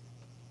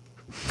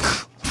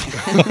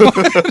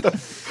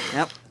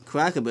 Yep,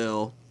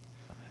 Crackerbill.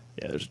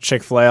 Yeah, there's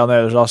Chick-fil-A on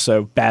there. There's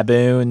also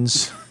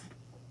Baboons.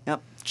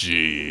 Yep,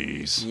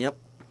 Jeez. yep.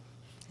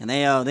 And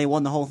they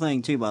won the whole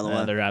thing too, by the Yeah,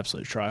 way. they're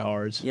absolute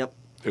tryhards. Yep.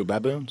 Who,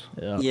 baboons?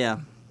 Yeah. Yeah.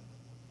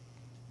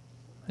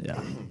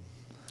 Yeah.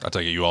 I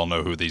take it you all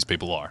know who these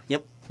people are.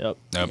 Yep. Yep.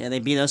 Yep. Yeah, they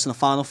beat us in the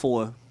Final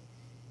Four.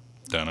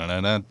 Dun dun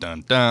dun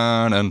dun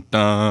dun dun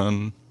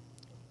dun.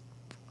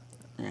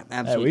 Yeah, Hey,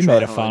 absolute we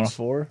made a tryhards. Final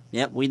Four.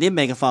 Yep, we did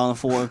make a Final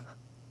Four.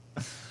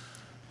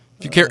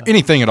 If you care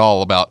anything at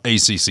all about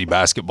ACC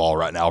basketball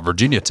right now,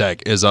 Virginia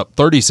Tech is up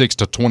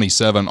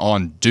 36-27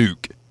 on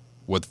Duke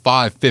with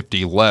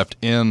 5:50 left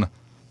in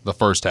the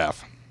first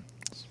half.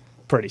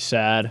 Pretty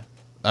sad.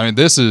 I mean,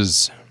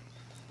 it's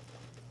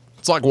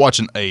like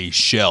watching a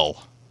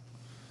shell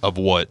of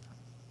what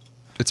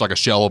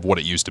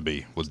it used to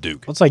be with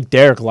Duke. Looks like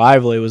Derek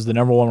Lively was the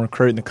number one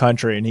recruit in the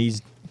country, and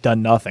he's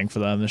done nothing for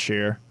them this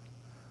year.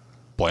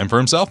 Playing for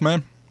himself,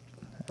 man.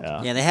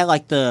 Yeah, they had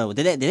like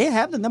did they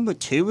have the number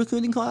 2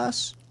 recruiting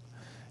class?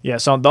 Yeah,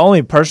 so the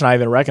only person I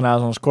even recognize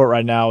on this court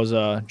right now is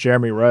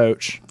Jeremy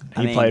Roach.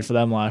 He played for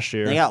them last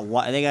year. They got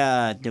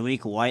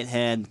Dariq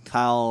Whitehead,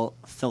 Kyle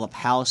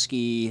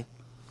Filipowski,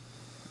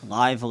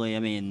 Lively. I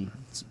mean,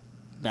 it's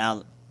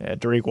about Yeah,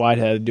 Dariq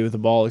Whitehead to do with the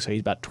ball. Looks like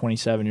he's about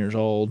 27 years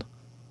old.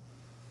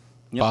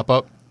 Yep. Pop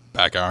up,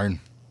 back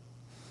iron.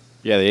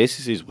 Yeah, the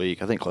ACC's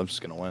weak. I think Clemson's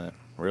going to win it.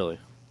 Really.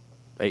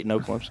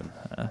 8-0 Clemson.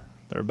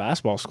 They're a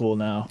basketball school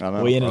now. I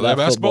know. We ended Are they that a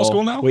basketball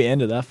school now? We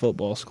ended that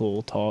football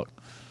school talk.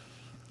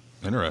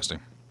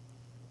 Interesting.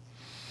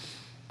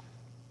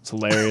 It's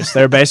hilarious.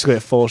 They're basically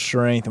at full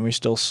strength, and we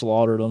still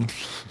slaughtered them.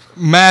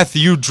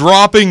 Matthew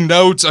dropping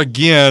notes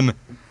again.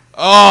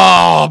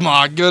 Oh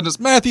my goodness,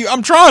 Matthew!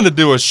 I'm trying to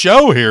do a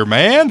show here,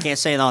 man. can't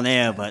say it on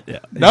air, but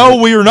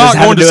No, we are not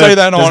going to say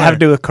that Does on it have air. to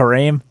do with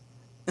Kareem?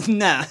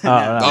 no,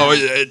 no.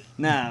 Oh,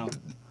 no.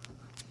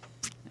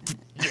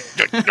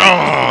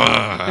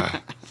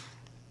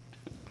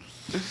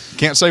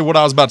 can't say what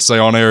I was about to say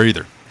on air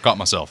either. Caught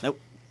myself. Nope.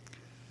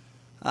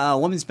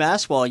 Women's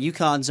basketball,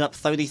 UConn's up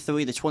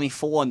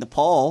 33-24 on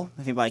DePaul.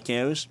 If anybody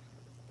cares,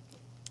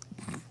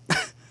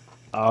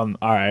 All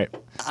right.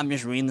 I'm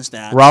just reading the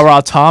stats.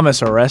 Ra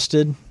Thomas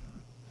arrested.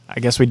 I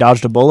guess we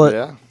dodged a bullet.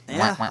 Yeah.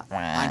 Yeah,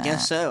 I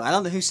guess so. I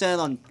don't know who said it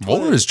on. What were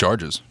Twitter. his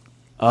charges?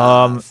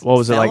 What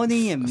was it like?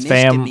 Felony and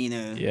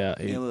misdemeanor. Yeah,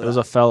 it It was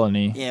a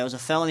felony. Yeah, it was a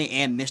felony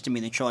and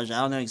misdemeanor charge. I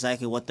don't know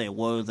exactly what they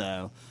were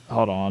though.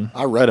 Hold on.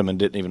 I read them and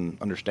didn't even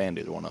understand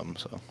either one of them.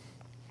 So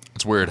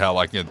It's weird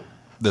how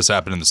this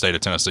happened in the state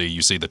of Tennessee.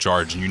 You see the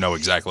charge and you know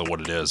exactly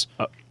what it is.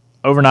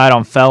 Overnight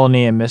on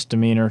felony and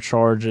misdemeanor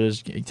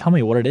charges. Tell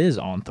me what it is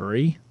on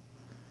 3.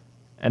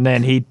 And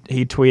then he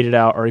tweeted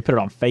out, or he put it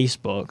on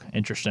Facebook.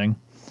 Interesting.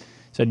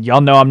 Said,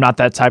 "Y'all know I'm not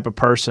that type of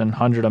person."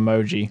 100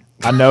 emoji.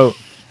 I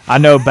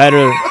know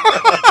better.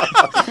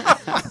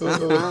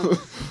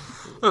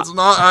 That's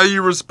not how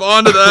you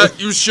respond to that.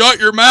 You shut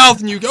your mouth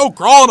and you go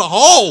crawl in a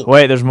hole.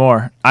 Wait, there's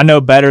more. I know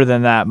better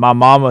than that. My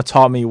mama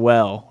taught me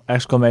well!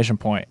 Exclamation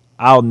point.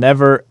 I'll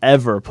never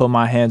ever put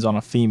my hands on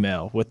a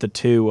female with the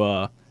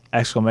 2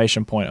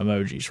 exclamation point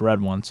emojis,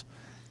 red ones.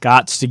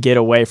 Gots to get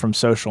away from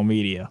social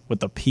media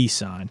with a peace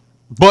sign.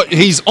 But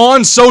he's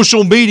on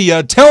social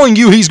media telling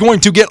you he's going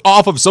to get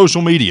off of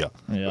social media.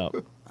 Yep.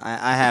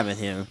 I have it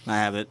here. I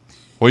have it.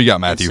 What you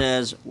got, Matthew? It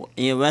says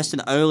he arrested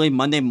early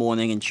Monday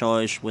morning and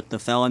charged with the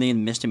felony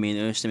and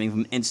misdemeanor stemming from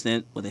an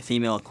incident with a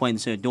female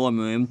acquaintance in a dorm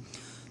room.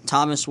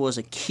 Thomas was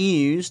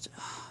accused.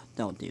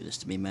 Don't do this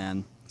to me,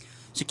 man.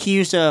 He's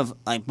accused of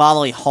like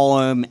bodily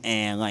harm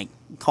and like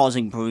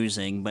causing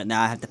bruising, but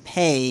now I have to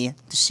pay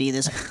to see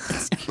this.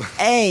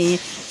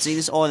 See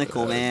this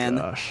article, man.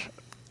 Gosh.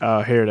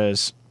 Here it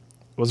is.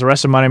 Was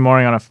arrested Monday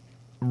morning at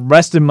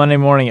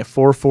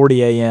 4:40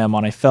 a.m.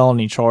 on a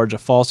felony charge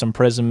of false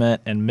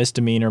imprisonment and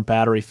misdemeanor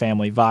battery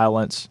family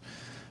violence,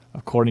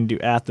 according to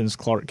Athens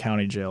Clarke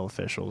County Jail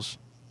officials.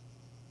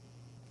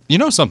 You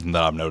know something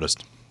that I've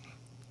noticed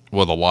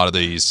with a lot of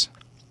these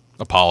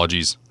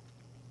apologies?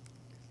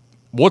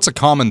 What's a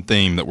common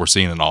theme that we're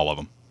seeing in all of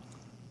them?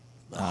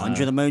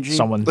 100 emoji.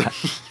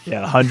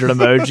 100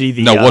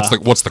 emoji. No,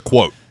 what's the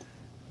quote?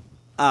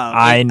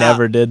 I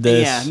never did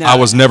this. Yeah, no, I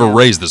was never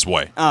raised this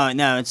way. Oh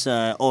no, it's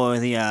or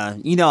the I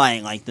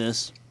ain't like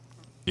this.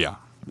 Yeah.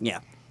 Yeah.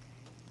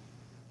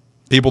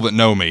 People that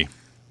know me,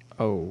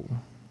 Oh.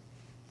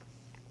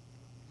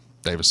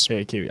 Davis.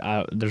 Okay, cute.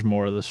 There's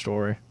more of the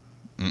story.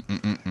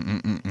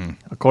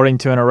 According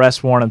to an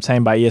arrest warrant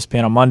obtained by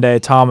ESPN on Monday,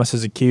 Thomas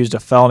is accused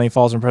of felony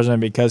false imprisonment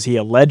because he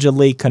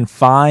allegedly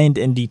confined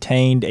and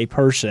detained a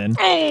person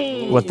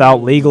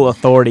without legal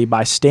authority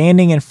by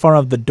standing in front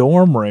of the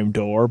dorm room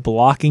door,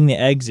 blocking the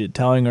exit,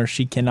 telling her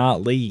she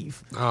cannot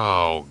leave.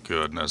 Oh,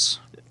 goodness.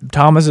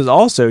 Thomas is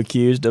also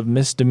accused of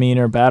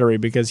misdemeanor battery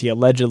because he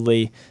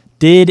allegedly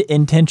did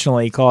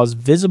intentionally cause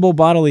visible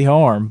bodily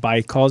harm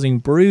by causing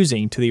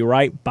bruising to the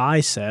right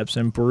biceps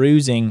and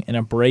bruising and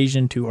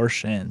abrasion to her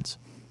shins.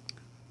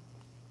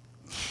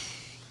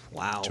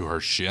 Wow. To her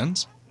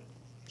shins?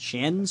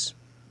 Shins?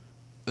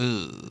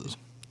 Ugh.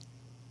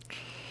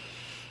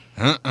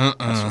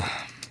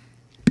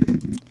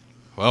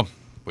 Well,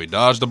 we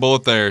dodged a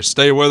bullet there.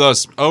 Stay with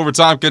us.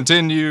 Overtime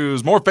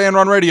continues. More Fan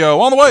Run Radio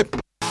on the way.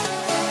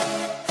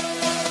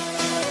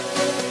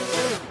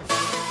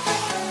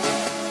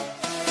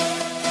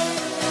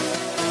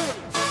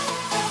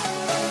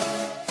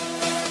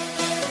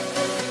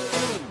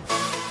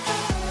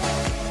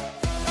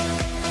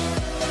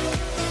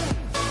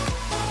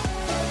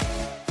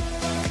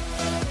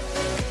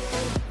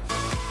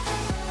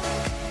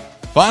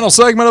 Final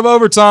segment of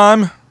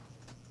Overtime.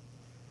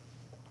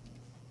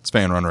 It's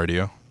Fan Run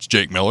Radio. It's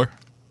Jake Miller.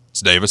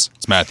 It's Davis.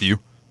 It's Matthew.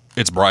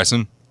 It's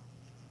Bryson.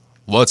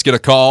 Let's get a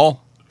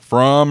call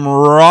from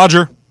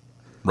Roger.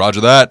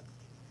 Roger that.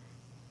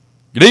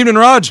 Good evening,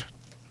 Raj.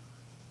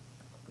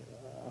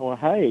 Well,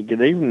 hey,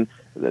 good evening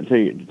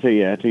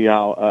to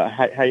y'all.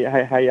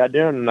 How y'all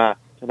doing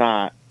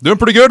tonight? Doing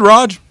pretty good,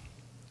 Raj.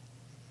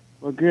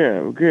 Well,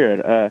 good.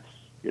 Good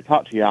to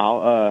talk to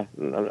y'all.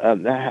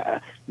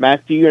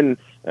 Matthew and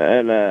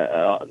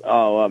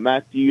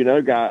Matthew, you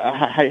know,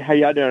 guy. How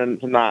y'all doing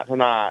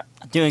tonight?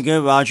 Doing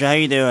good, Roger. How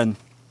you doing?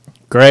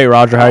 Great,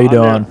 Roger. How you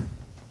doing?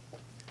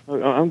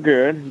 I'm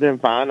good. Doing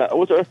fine.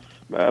 What's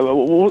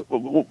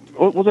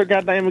their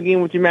guy's name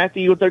again with you,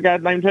 Matthew? What's their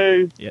guy's name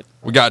too? Yeah.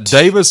 We got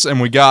Davis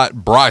and we got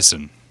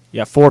Bryson.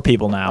 You got 4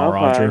 people now, Okay.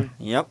 Roger.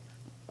 Yep.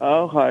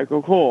 Okay,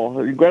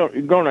 cool. You're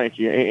growing, ain't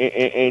you?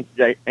 Ain't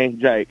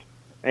Jake,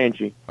 ain't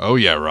you? Oh,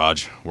 yeah,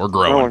 Raj. We're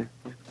growing.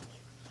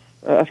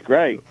 That's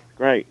great.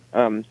 Hey,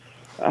 I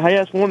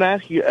just wanted to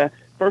ask you,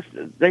 first,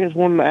 I just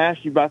wanted to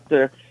ask you about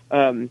the,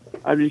 I'm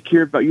just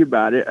curious about you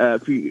about it,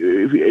 if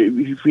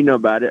you know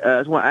about it. I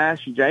just want to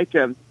ask you, Jake,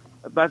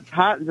 about the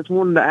Titans. I just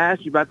wanted to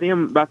ask you about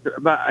them,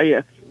 about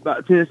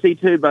Tennessee,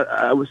 too, about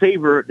a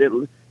receiver that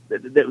was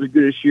good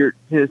this year,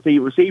 Tennessee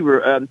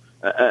receiver,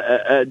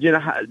 Dylan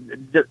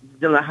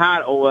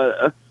Hyde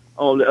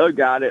on the other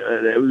guy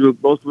that was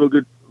both real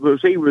good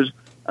receivers.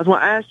 I just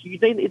want to ask you, you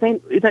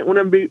think one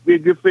of them be a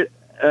good fit,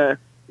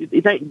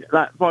 you think,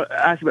 like,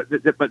 ask you about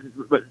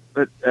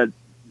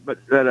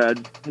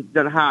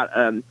Dylan Hyde,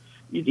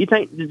 you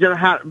think Dylan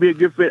Hyde would be a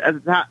good fit as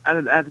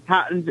the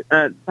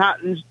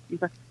Titans?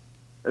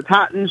 The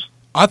Titans.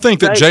 I think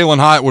that Jalen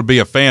Hyatt would be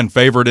a fan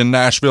favorite in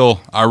Nashville.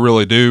 I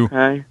really do.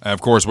 Okay. Of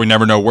course, we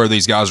never know where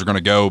these guys are going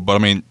to go. But, I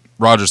mean,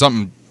 Roger,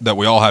 something that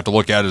we all have to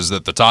look at is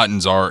that the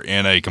Titans are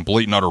in a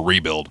complete and utter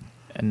rebuild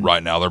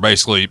right now. They're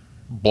basically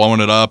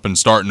blowing it up and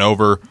starting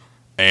over,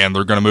 and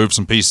they're going to move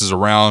some pieces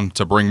around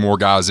to bring more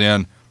guys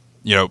in.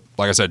 You know,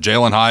 like I said,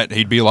 Jalen Hyatt,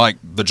 he'd be like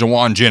the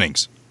Jawan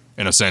Jennings,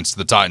 in a sense, to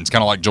the Titans.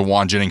 Kind of like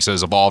Jawan Jennings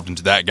has evolved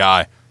into that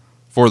guy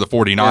for the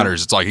 49ers. Yeah.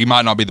 It's like he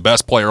might not be the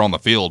best player on the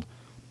field,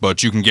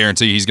 but you can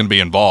guarantee he's going to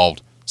be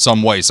involved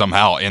some way,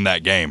 somehow in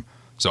that game.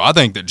 So I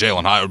think that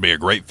Jalen Hyatt would be a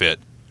great fit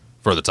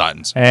for the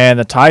Titans. And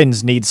the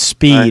Titans need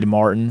speed,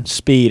 Martin.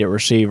 Speed at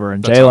receiver.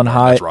 And Jalen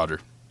Hyatt. That's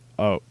Roger.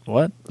 Oh,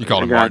 what? You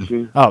called him Martin.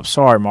 You. Oh,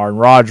 sorry, Martin.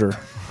 Roger.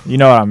 You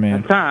know what I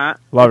mean. That's fine.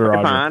 Love you,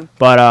 Roger. Fine.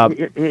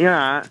 But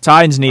yeah,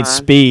 Titans need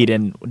speed,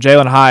 and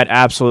Jalen Hyatt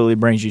absolutely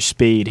brings you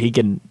speed. He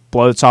can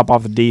blow the top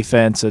off the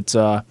defense. It's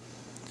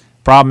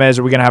problem is,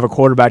 are we going to have a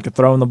quarterback to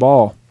throw in the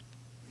ball?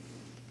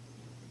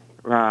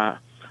 Right.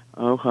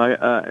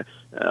 Okay.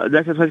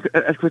 That's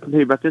a question to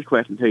you about this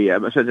question to you.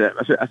 I said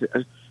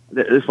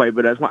this way,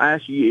 but I just want to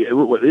ask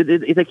you: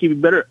 you think he'd be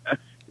better?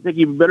 You think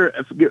he'd be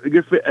better,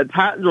 good fit at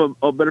Titans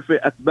or better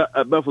fit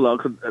at Buffalo?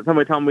 Because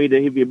somebody told me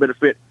that he'd be a better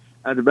fit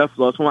at the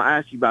Buffalo. So I want to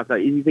ask you about that.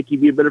 Do you think he'd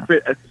be a better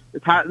fit at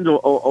the Titans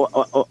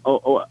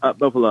or at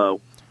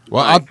Buffalo?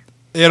 Well,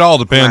 it all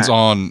depends Right.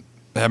 on.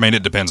 I mean,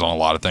 it depends on a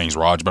lot of things,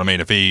 Raj. But I mean,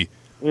 if he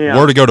Yeah.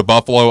 were to go to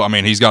Buffalo, I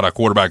mean, he's got a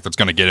quarterback that's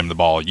going to get him the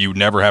ball. You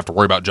never have to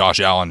worry about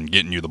Josh Allen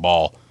getting you the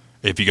ball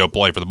if you go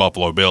play for the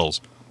Buffalo Bills.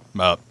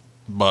 But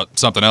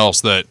something else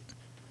that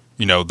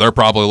they're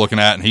probably looking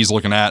at and he's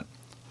looking at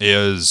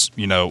is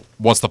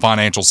what's the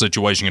financial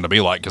situation going to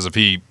be like? Because if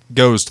he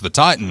goes to the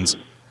Titans,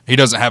 he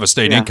doesn't have a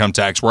state income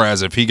tax.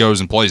 Whereas if he goes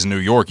and plays in New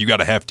York, you got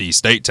a hefty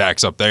state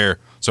tax up there,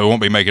 so he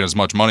won't be making as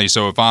much money.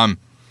 So if I'm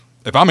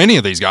any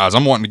of these guys,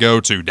 I'm wanting to go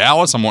to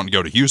Dallas, I'm wanting to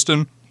go to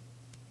Houston,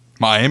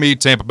 Miami,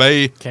 Tampa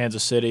Bay,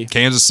 Kansas City,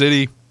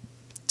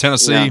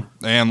 Tennessee,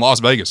 and Las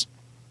Vegas.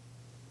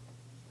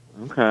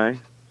 Okay.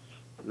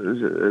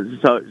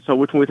 So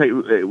which one we take?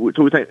 Which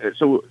one we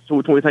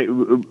think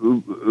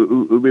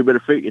would be a better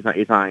fit? You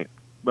think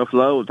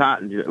Buffalo or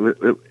Titans? I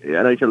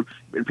know it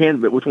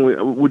depends, but which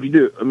one would you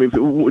do? I mean,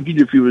 what would you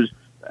do if he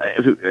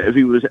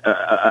was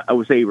a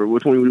receiver?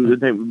 Which one would you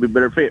think would be a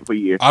better fit for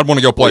you? I'd want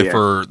to go play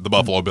for the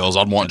Buffalo Bills.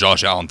 I'd want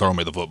Josh Allen throwing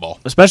me the football.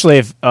 especially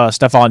if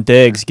Stephon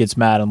Diggs gets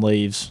mad and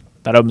leaves.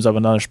 That opens up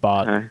another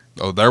spot. Okay.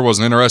 Oh, there was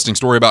an interesting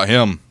story about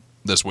him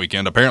this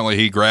weekend. Apparently,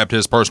 he grabbed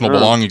his personal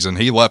belongings and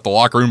he left the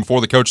locker room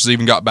before the coaches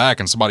even got back,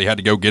 and somebody had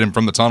to go get him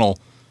from the tunnel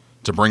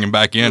to bring him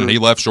back in, and he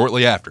left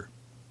shortly after.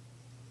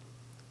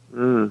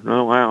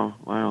 Oh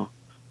wow.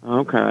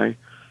 Okay,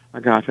 I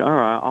got you. All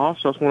right.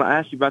 Also, I just want to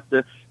ask you about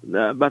the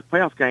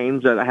playoff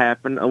games that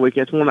happened a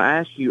weekend. I just want to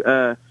ask you.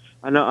 I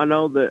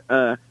know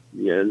that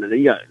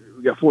you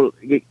got 4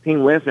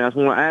 teams left now. I just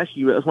want to ask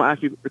you.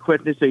 The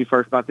question to you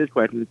first about this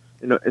question.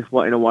 In a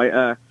way.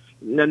 Who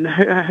you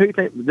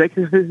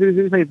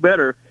think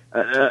better?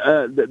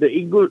 The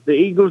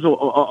Eagles or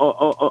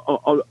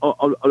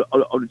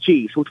the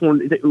Chiefs? Which one?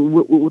 Which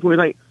one do you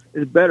think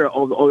is better?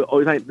 Or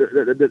you think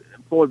the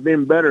Ford's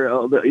been better?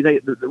 You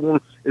think the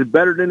one is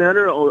better than the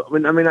other? Or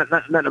I mean,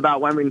 not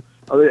about. I mean,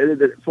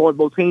 for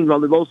both teams, are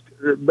they both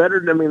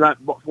better? I mean, like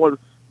for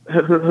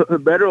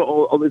better,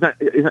 or you think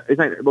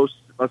they're both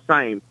the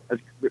same as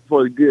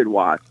for the good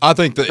wise? I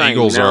think the Same,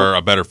 Eagles are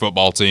a better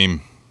football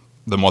team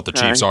than what the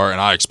Okay. Chiefs are, and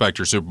I expect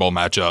your Super Bowl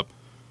matchup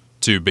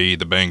to be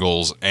the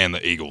Bengals and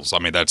the Eagles. I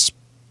mean, that's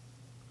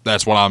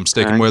what I'm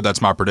sticking Okay. with.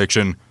 That's my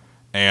prediction,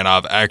 and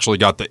I've actually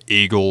got the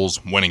Eagles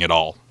winning it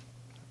all.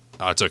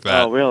 I took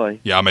that. Oh, really?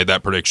 Yeah, I made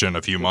that prediction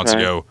a few months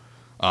Okay. ago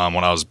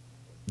when I was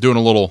doing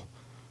a little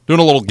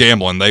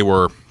gambling. They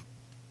were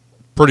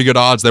pretty good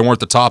odds. They weren't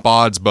the top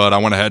odds, but I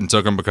went ahead and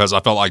took them because I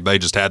felt like they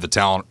just had the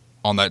talent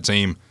on that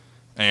team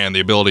and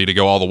the ability to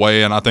go all the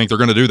way, and I think they're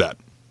going to do that.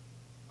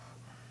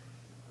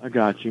 I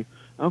got you.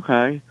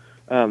 Okay.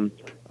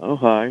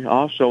 Okay.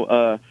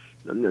 Also,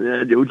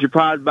 would you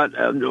probably about?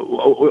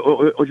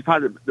 Would you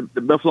probably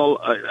the Buffalo?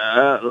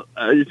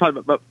 You probably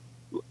about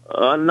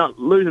not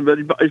losing, but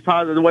it's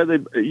probably the way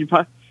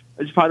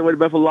it's probably the way the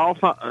Buffalo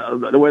lost.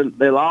 The way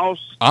they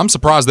lost. I'm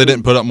surprised they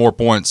didn't put up more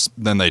points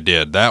than they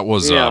did. That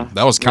was Yeah. kind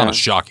of Yeah.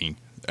 shocking.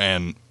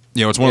 And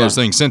it's one of those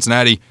things.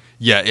 Cincinnati,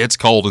 yeah, it's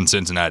cold in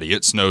Cincinnati.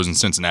 It snows in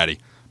Cincinnati.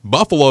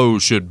 Buffalo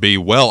should be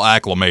well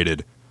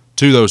acclimated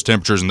to those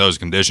temperatures and those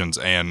conditions.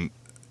 And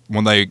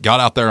when they got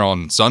out there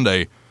on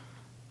Sunday,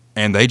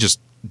 and they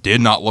just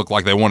did not look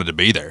like they wanted to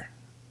be there.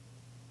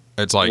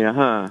 It's like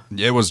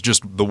it was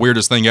just the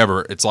weirdest thing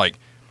ever. It's like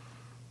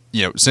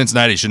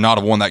Cincinnati should not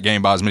have won that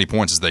game by as many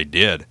points as they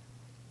did.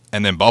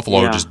 And then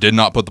Buffalo just did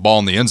not put the ball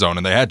in the end zone,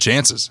 and they had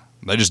chances.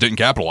 They just didn't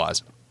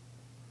capitalize.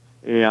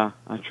 Yeah,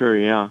 that's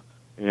true. Yeah,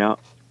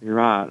 you're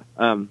right.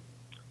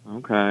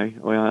 Okay.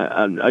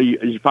 Well, are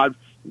you probably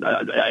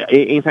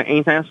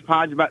anything else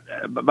surprised about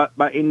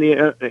any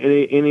of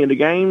the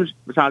games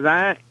besides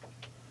that?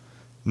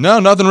 No,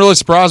 nothing really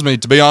surprised me,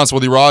 to be honest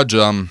with you, Raj.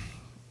 I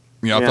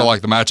feel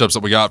like the matchups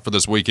that we got for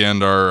this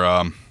weekend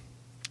are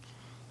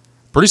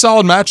pretty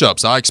solid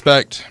matchups. I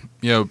expect,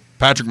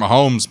 Patrick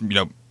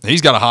Mahomes,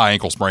 he's got a high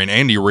ankle sprain.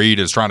 Andy Reid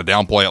is trying to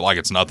downplay it like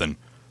it's nothing.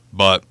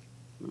 But,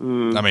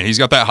 I mean, he's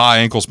got that high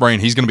ankle sprain.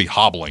 He's going to be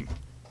hobbling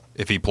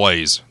if he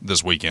plays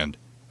this weekend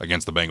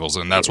against the Bengals.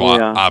 And that's why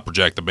I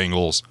project the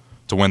Bengals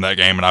to win that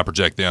game, and I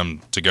project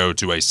them to go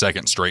to a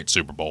second straight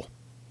Super Bowl.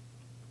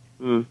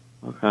 Okay,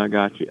 I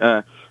got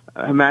you.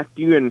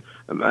 Matthew and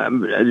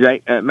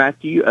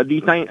Matthew, do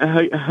you think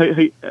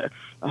who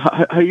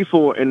you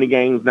for in the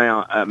games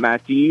now,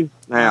 Matthew?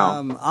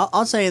 Now,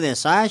 I'll say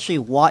this. I actually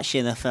watched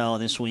NFL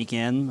this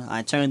weekend.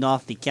 I turned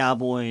off the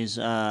Cowboys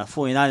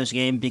 49ers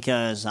game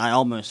because I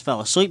almost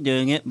fell asleep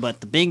doing it, but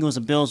the Bengals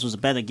and Bills was a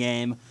better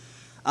game.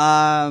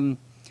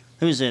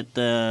 Who's it?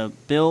 The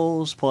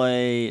Bengals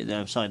play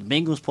the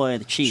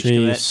Chiefs.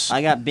 Correct?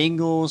 I got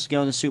Bengals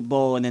going to the Super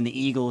Bowl, and then the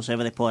Eagles,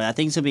 whoever they play. I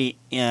think it's going to be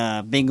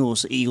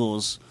Bengals,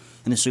 Eagles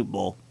in the Super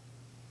Bowl.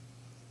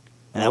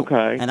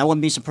 Okay. And I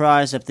wouldn't be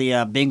surprised if the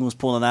Bengals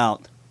pull it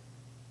out.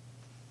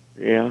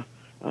 Yeah.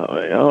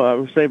 I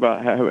would say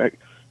about how I'd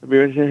be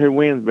interested who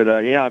wins, but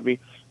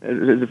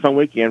it's a fun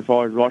weekend as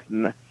far as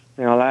watching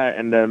and all that.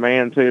 And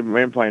man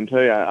playing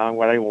too. I'm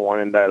glad they won,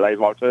 and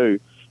Laidlaw too.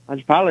 I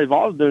just probably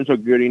Laidlaw's doing so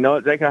good. You know,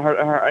 they kind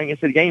of I ain't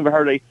said the game, but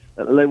heard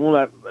they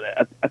won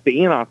at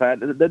the end off that.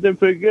 They're doing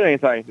pretty good,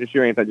 ain't they? This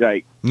year, ain't they,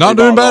 Jake? Not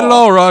doing bad at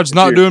all, Raj.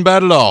 Not doing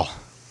bad at all.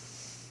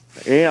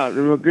 Yeah,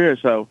 they're real good.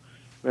 So,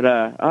 but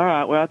all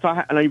right. Well,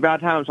 I know you're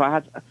about time, so I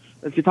have to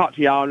let you talk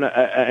to y'all,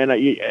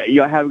 and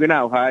you have a good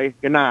night. Okay,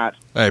 good night.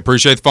 Hey,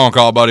 appreciate the phone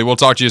call, buddy. We'll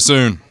talk to you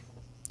soon.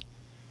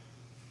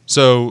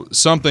 So,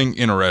 something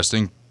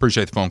interesting.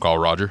 Appreciate the phone call,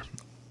 Roger.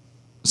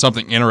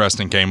 Something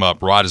interesting came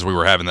up right as we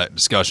were having that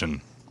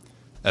discussion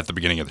at the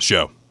beginning of the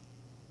show.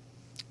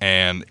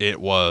 And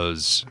it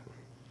was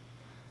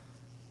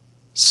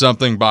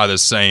something by the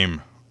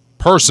same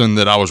person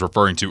that I was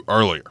referring to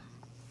earlier.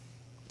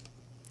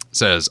 It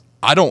says,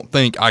 I don't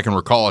think I can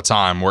recall a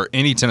time where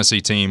any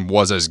Tennessee team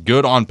was as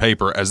good on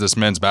paper as this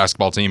men's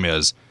basketball team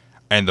is,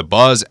 and the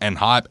buzz and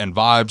hype and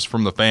vibes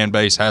from the fan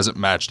base hasn't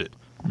matched it.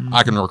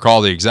 I can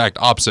recall the exact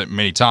opposite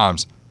many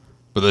times,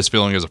 but this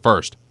feeling is a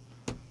first.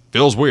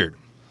 Feels weird.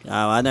 Oh,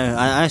 I know.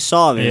 I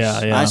saw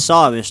this. Yeah. I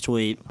saw this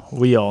tweet.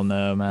 We all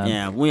know, man.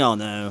 Yeah, we all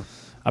know.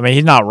 I mean,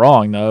 he's not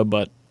wrong, though,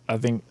 but I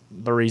think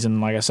the reason,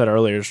 like I said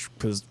earlier, is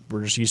because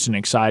we're just used to an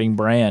exciting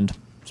brand,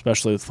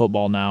 especially with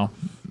football now.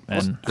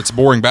 And It's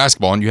boring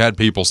basketball, and you had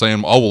people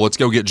saying, oh, well, let's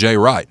go get Jay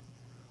Wright.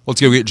 Let's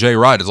go get Jay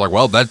Wright. It's like,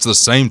 well, that's the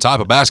same type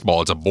of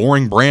basketball. It's a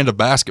boring brand of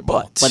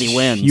basketball. But he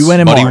wins. You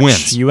win in But he March.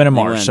 wins. You win in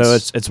He March, so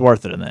wins. it's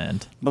worth it in the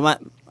end.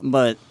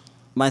 But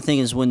my thing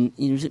is when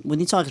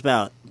he talks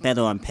about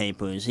better on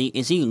paper, is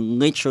he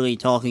literally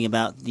talking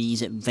about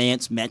these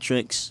advanced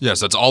metrics? Yes,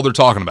 that's all they're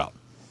talking about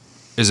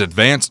is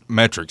advanced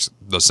metrics.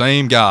 The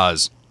same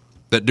guys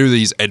that do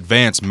these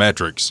advanced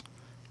metrics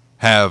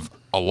have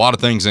a lot of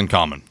things in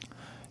common.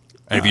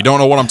 And if you don't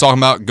know what I'm talking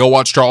about, go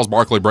watch Charles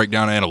Barkley break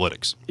down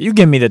analytics. You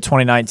give me the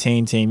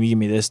 2019 team, you give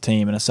me this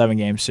team in a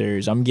 7-game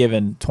series. I'm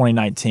giving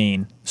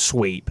 2019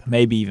 sweep,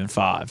 maybe even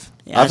 5.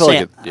 Yeah, I feel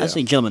like I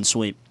say gentleman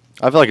sweep.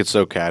 I feel like it's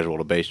so casual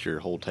to base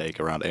your whole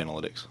take around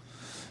analytics.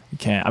 You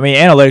can't. I mean,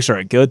 analytics are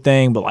a good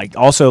thing, but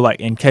also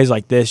in case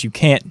like this, you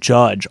can't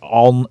judge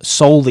all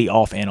solely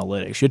off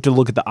analytics. You have to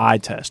look at the eye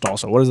test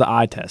also. What does the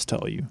eye test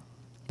tell you?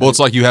 Well, it's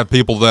like you have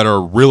people that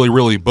are really,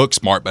 really book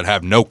smart but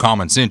have no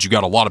common sense. You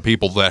got a lot of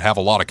people that have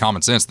a lot of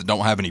common sense that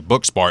don't have any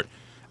book smart,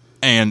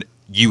 and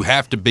you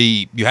have to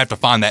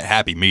find that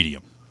happy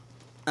medium.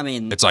 I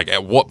mean, It's like,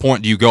 at what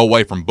point do you go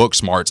away from book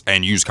smarts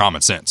and use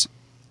common sense?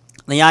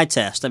 the eye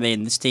test. I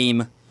mean, this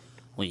team,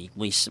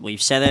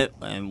 we've said it,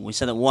 and we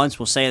said it once.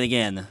 We'll say it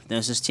again.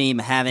 Does this team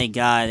have a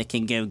guy that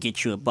can go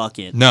get you a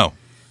bucket? No.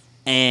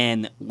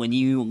 And when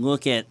you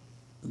look at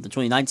the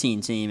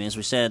 2019 team, as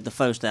we said at the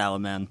first hour,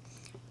 man,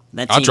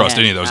 that I team trust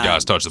had, any of those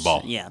guys touch the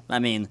ball. Yeah, I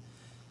mean,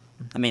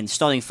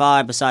 starting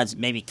 5 besides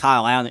maybe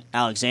Kyle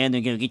Alexander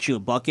going to get you a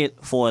bucket.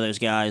 4 of those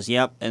guys,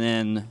 yep, and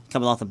then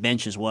coming off the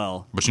bench as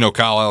well. But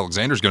Kyle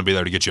Alexander's going to be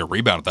there to get you a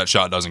rebound if that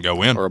shot doesn't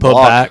go in. Or a Put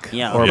block. back.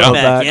 Yeah, Or Yeah. put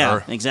back. yeah,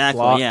 or exactly,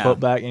 Block, yeah. put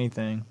back,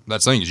 anything.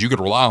 That's the thing is you could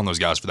rely on those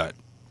guys for that.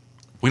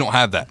 We don't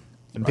have that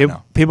And right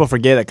now. people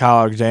forget that Kyle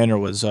Alexander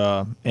was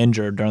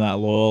injured during that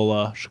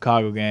Loyola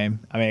Chicago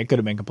game. I mean, it could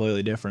have been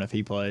completely different if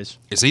he plays.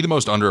 Is he the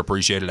most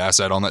underappreciated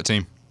asset on that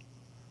team?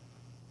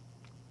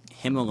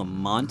 Him or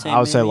Lamonte? I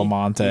would say maybe?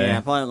 Lamonte.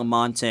 Yeah, probably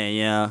Lamonte,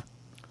 yeah.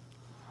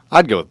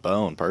 I'd go with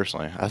Bone,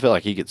 personally. I feel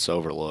like he gets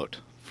overlooked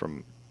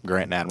from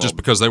Grant and Admiral. Just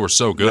because they were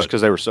so good. Just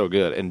because they were so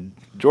good. And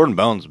Jordan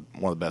Bone's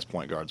one of the best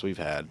point guards we've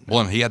had.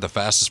 Well, and he had the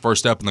fastest first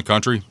step in the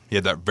country. He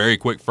had that very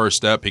quick first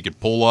step. He could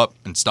pull up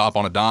and stop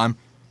on a dime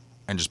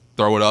and just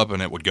throw it up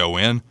and it would go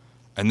in.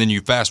 And then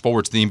you fast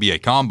forward to the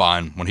NBA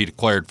Combine when he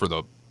declared for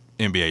the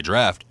NBA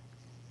draft,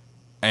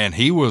 and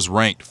he was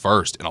ranked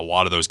first in a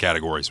lot of those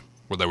categories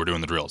where they were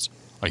doing the drills.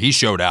 Like, he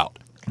showed out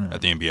at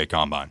the NBA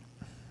Combine.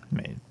 I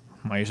mean,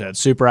 like you said,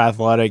 super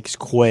athletic, he's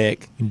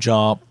quick, can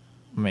jump.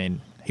 I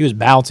mean, he was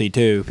bouncy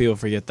too. People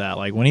forget that.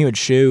 Like when he would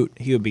shoot,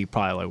 he would be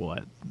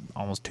probably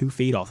almost 2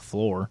 feet off the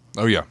floor.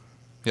 Oh, yeah.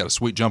 He had a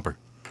sweet jumper.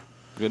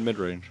 Good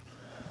mid-range.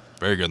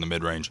 Very good in the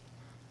mid-range.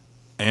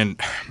 And,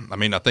 I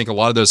mean, I think a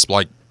lot of this,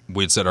 like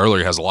we had said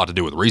earlier, has a lot to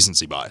do with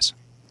recency bias.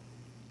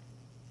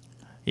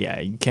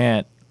 Yeah, you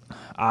can't.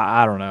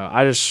 I don't know.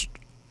 I just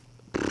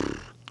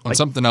And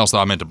something else that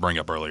I meant to bring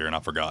up earlier, and I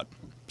forgot.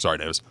 Sorry,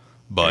 Davis.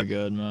 But very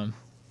good, man.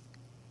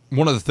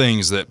 one of the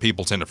things that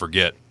people tend to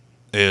forget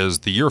is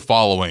the year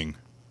following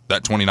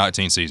that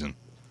 2019 season.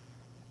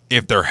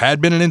 If there had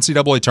been an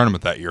NCAA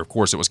tournament that year, of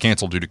course, it was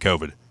canceled due to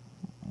COVID.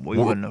 We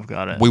wouldn't have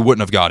got it. We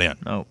wouldn't have got in.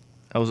 No,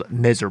 that was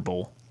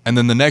miserable. And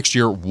then the next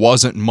year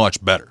wasn't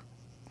much better.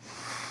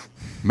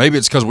 Maybe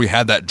it's because we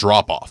had that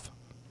drop-off.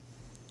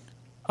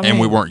 And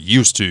we weren't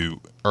used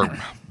to, or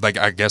like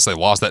I guess they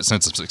lost that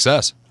sense of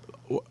success.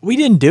 We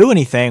didn't do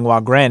anything while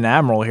Grand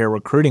Admiral here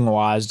recruiting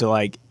wise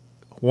to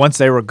once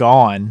they were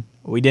gone,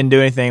 we didn't do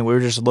anything. We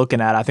were just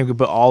looking at it. I think we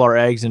put all our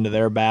eggs into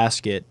their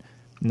basket.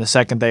 And the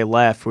second they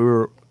left, we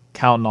were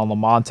counting on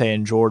Lamonte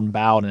and Jordan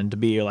Bowden to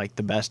be like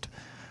the best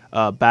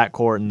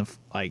backcourt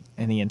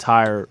in the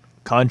entire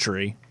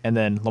country, and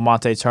then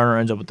Lamonte Turner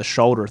ends up with the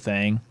shoulder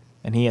thing,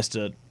 and he has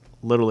to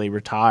literally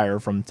retire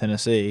from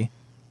Tennessee,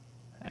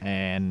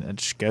 and it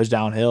just goes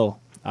downhill.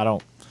 I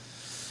don't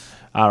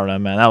know,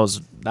 man. That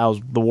was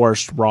the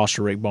worst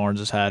roster Rick Barnes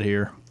has had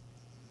here.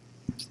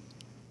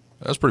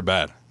 That's pretty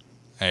bad.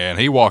 And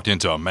he walked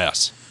into a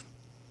mess.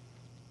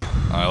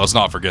 Let's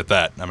not forget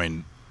that. I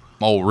mean,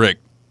 old Rick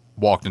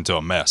walked into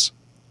a mess.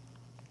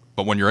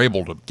 But when you're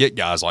able to get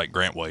guys like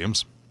Grant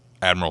Williams,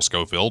 Admiral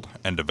Schofield,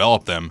 and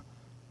develop them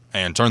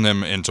and turn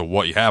them into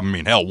what you have, I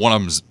mean, hell, one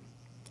of them's,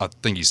 I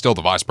think he's still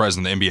the vice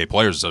president of the NBA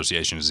Players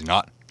Association, is he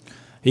not?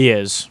 He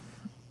is.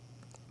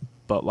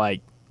 But,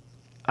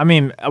 I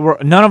mean,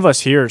 none of us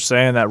here are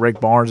saying that Rick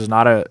Barnes is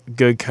not a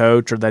good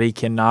coach or that he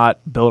cannot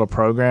build a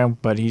program,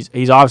 but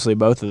he's obviously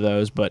both of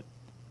those. But,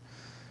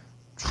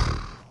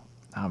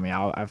 I mean,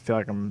 I feel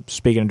like I'm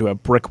speaking into a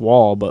brick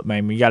wall, but,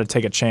 man, you got to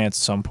take a chance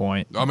at some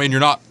point. I mean, you're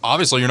not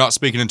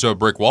speaking into a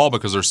brick wall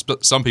because there's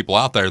some people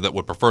out there that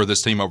would prefer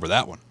this team over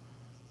that one.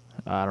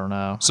 I don't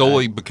know.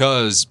 Solely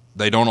because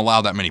they don't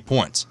allow that many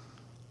points.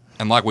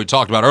 And like we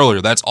talked about earlier,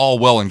 that's all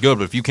well and good,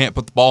 but if you can't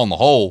put the ball in the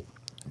hole,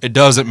 it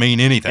doesn't mean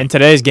anything. In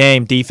today's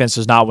game, defense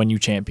does not win you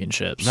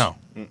championships. No.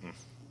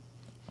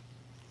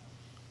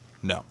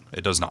 No,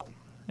 it does not.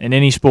 In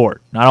any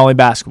sport, not only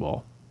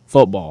basketball,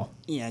 football.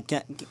 Yeah,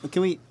 can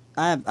we?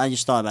 I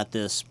just thought about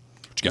this.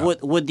 What you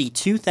got? Would the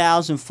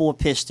 2004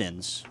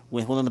 Pistons,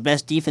 with one of the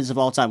best defenses of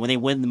all time, would they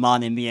win the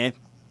modern NBA?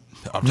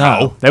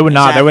 No, they would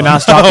not. Exactly. They would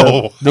not stop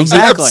No,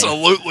 Exactly.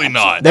 absolutely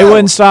not. They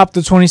wouldn't stop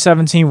the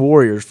 2017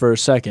 Warriors for a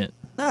second.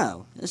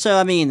 No. So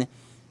I mean,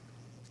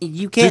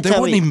 you can't. Dude, they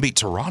tell wouldn't me. even beat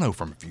Toronto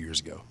from a few years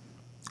ago.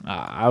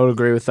 I would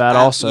agree with that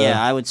also.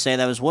 Yeah, I would say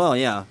that as well.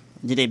 Yeah.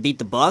 Did they beat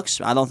the Bucks?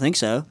 I don't think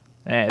so.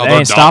 They Oh, they're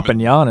ain't stopping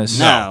Giannis.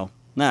 No.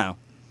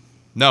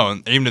 No,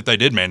 and even if they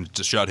did manage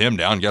to shut him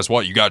down, guess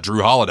what? You got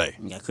Drew Holiday.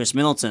 You got Chris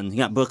Middleton. You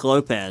got Brook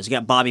Lopez. You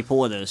got Bobby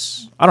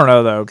Portis. I don't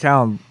know though,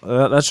 Callum.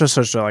 That's just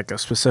such a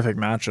specific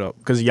matchup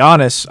because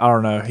Giannis. I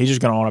don't know. He's just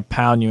gonna want to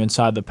pound you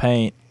inside the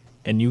paint,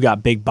 and you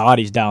got big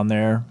bodies down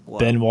there.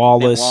 Ben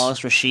Wallace,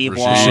 Rasheed Rasheed.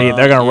 Wallace.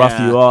 They're gonna rough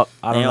you up.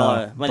 I don't They know.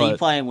 are. But are you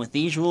playing with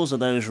these rules or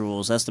those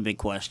rules? That's the big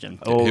question.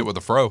 Get hit with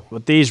a fro.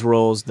 With these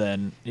rules,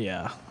 then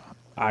yeah,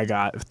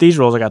 with these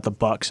rules, I got the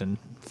Bucks in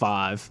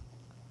 5.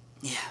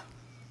 Yeah.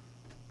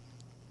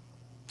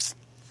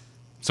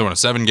 So in a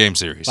 7-game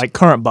series. Like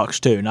current Bucks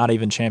too, not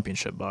even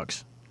championship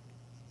Bucks.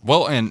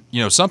 Well, and,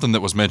 something that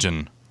was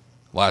mentioned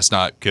last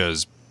night,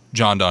 because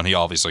John Dunn, he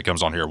obviously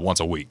comes on here once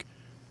a week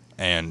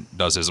and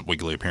does his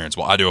weekly appearance.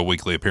 Well, I do a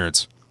weekly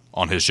appearance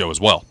on his show as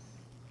well.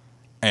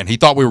 And he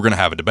thought we were going to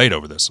have a debate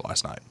over this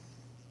last night.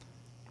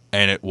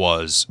 And it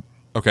was,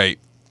 okay,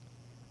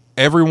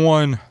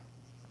 everyone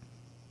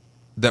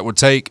that would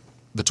take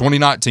the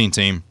 2019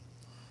 team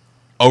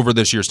over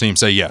this year's team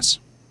say yes.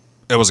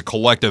 It was a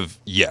collective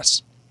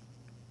yes.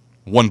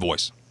 One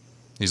voice.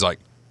 He's like,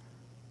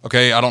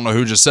 okay, I don't know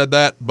who just said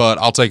that, but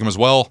I'll take him as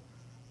well.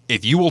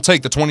 If you will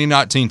take the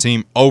 2019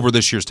 team over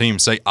this year's team,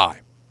 say aye.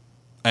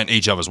 And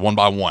each of us, one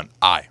by one,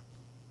 aye.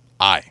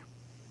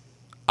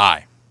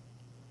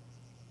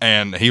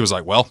 And he was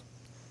like, well,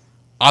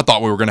 I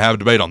thought we were going to have a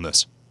debate on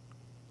this.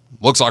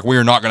 Looks like we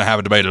are not going to have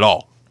a debate at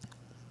all.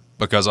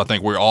 Because I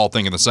think we're all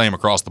thinking the same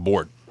across the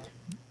board.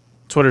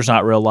 Twitter's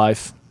not real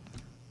life.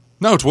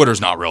 No, Twitter's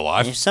not real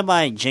life. If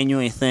somebody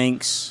genuinely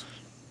thinks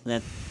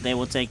that they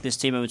will take this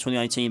team over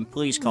 2019,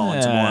 please call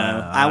in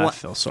tomorrow. I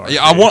feel sorry.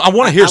 Yeah, I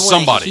want to hear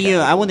somebody.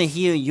 I want to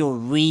hear your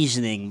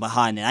reasoning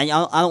behind it. I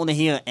don't want to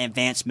hear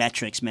advanced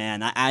metrics,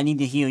 man. I need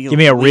to hear your. Give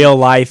me a real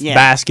life Yeah.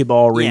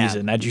 basketball Yeah.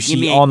 reason that you Give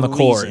me see a on the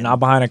court, reason. not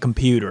behind a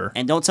computer.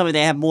 And don't tell me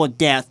they have more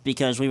depth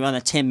because we run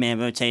a 10-man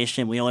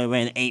rotation. We only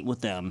ran 8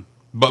 with them.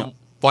 But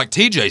like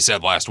TJ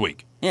said last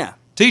week, Yeah,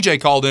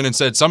 TJ called in and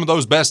said some of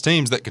those best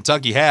teams that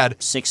Kentucky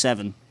had, 6,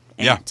 7,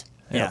 8. Yeah.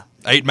 Yeah.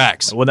 8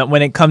 max.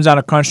 When it comes down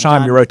to crunch time,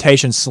 Time. your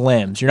rotation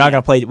slims. You're not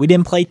going to play. We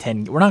didn't play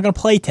 10. We're not going to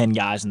play 10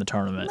 guys in the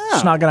tournament.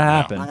 It's not going to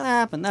happen. Not gonna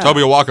happen. No.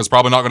 Toby Awaka's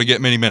probably not going to get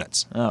many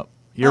minutes. Oh,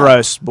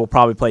 Euros will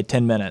probably play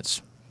 10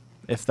 minutes,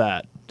 if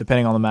that,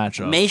 depending on the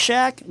matchup.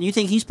 Meshack, you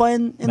think he's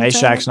playing? In the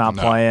Meshack's tournament?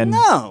 not playing.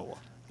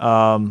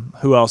 No.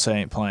 Who else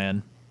ain't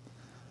playing?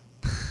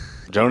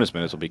 Jonas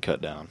minutes will be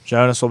cut down.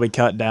 Jonas will be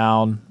cut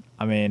down.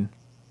 I mean,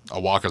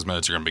 Awaka's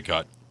minutes are going to be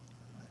cut.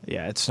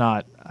 yeah, it's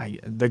not.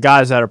 The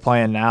guys that are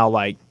playing now,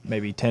 like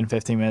maybe 10,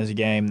 15 minutes a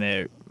game,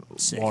 they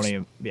 6. won't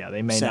even. Yeah,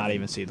 they may 7. not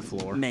even see the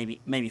floor.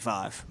 Maybe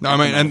 5. No, I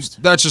mean, At and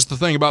most. that's just the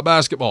thing about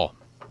basketball.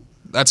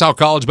 That's how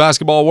college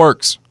basketball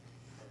works.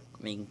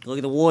 I mean, look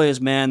at the Warriors,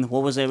 man.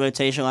 What was their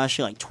rotation last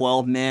year? Like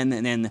 12 men,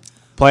 and then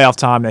Playoff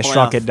time, they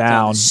shrunk playoff it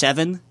down.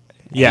 7.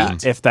 Yeah,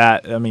 8. if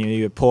that. I mean,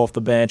 you could pull off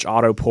the bench,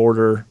 Otto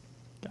Porter.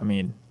 I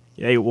mean,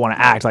 they want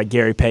to act like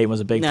Gary Payton was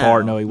a big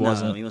part. No, he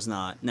wasn't. No, he was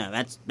not. No,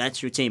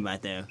 that's your team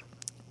right there.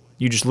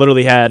 You just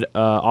literally had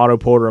Otto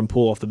Porter and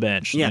Poole off the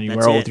bench. Yeah, and you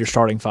that's roll it. with your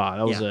starting 5.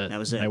 That was Yeah, it. that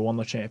was And it. They won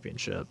the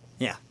championship.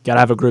 Yeah. Got to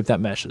have a group that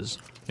meshes.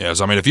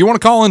 Yes, I mean, if you want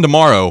to call in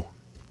tomorrow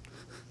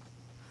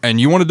and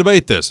you want to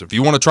debate this, if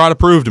you want to try to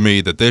prove to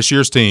me that this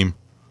year's team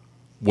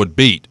would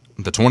beat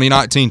the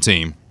 2019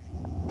 team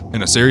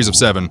in a series of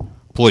 7,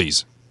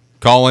 please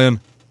call in.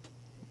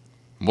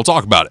 We'll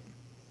talk about it.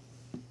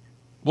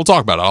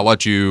 I'll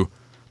let you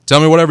tell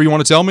me whatever you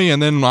want to tell me,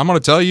 and then I'm going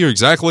to tell you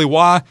exactly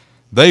why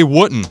they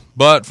wouldn't.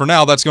 But for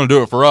now, that's going to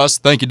do it for us.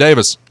 Thank you,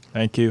 Davis.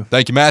 Thank you.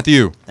 Thank you,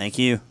 Matthew. Thank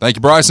you. Thank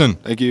you, Bryson.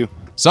 Thank you.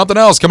 Something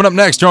else coming up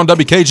next here on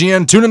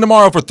WKGN. Tune in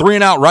tomorrow for 3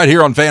 and Out right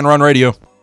here on Fan Run Radio.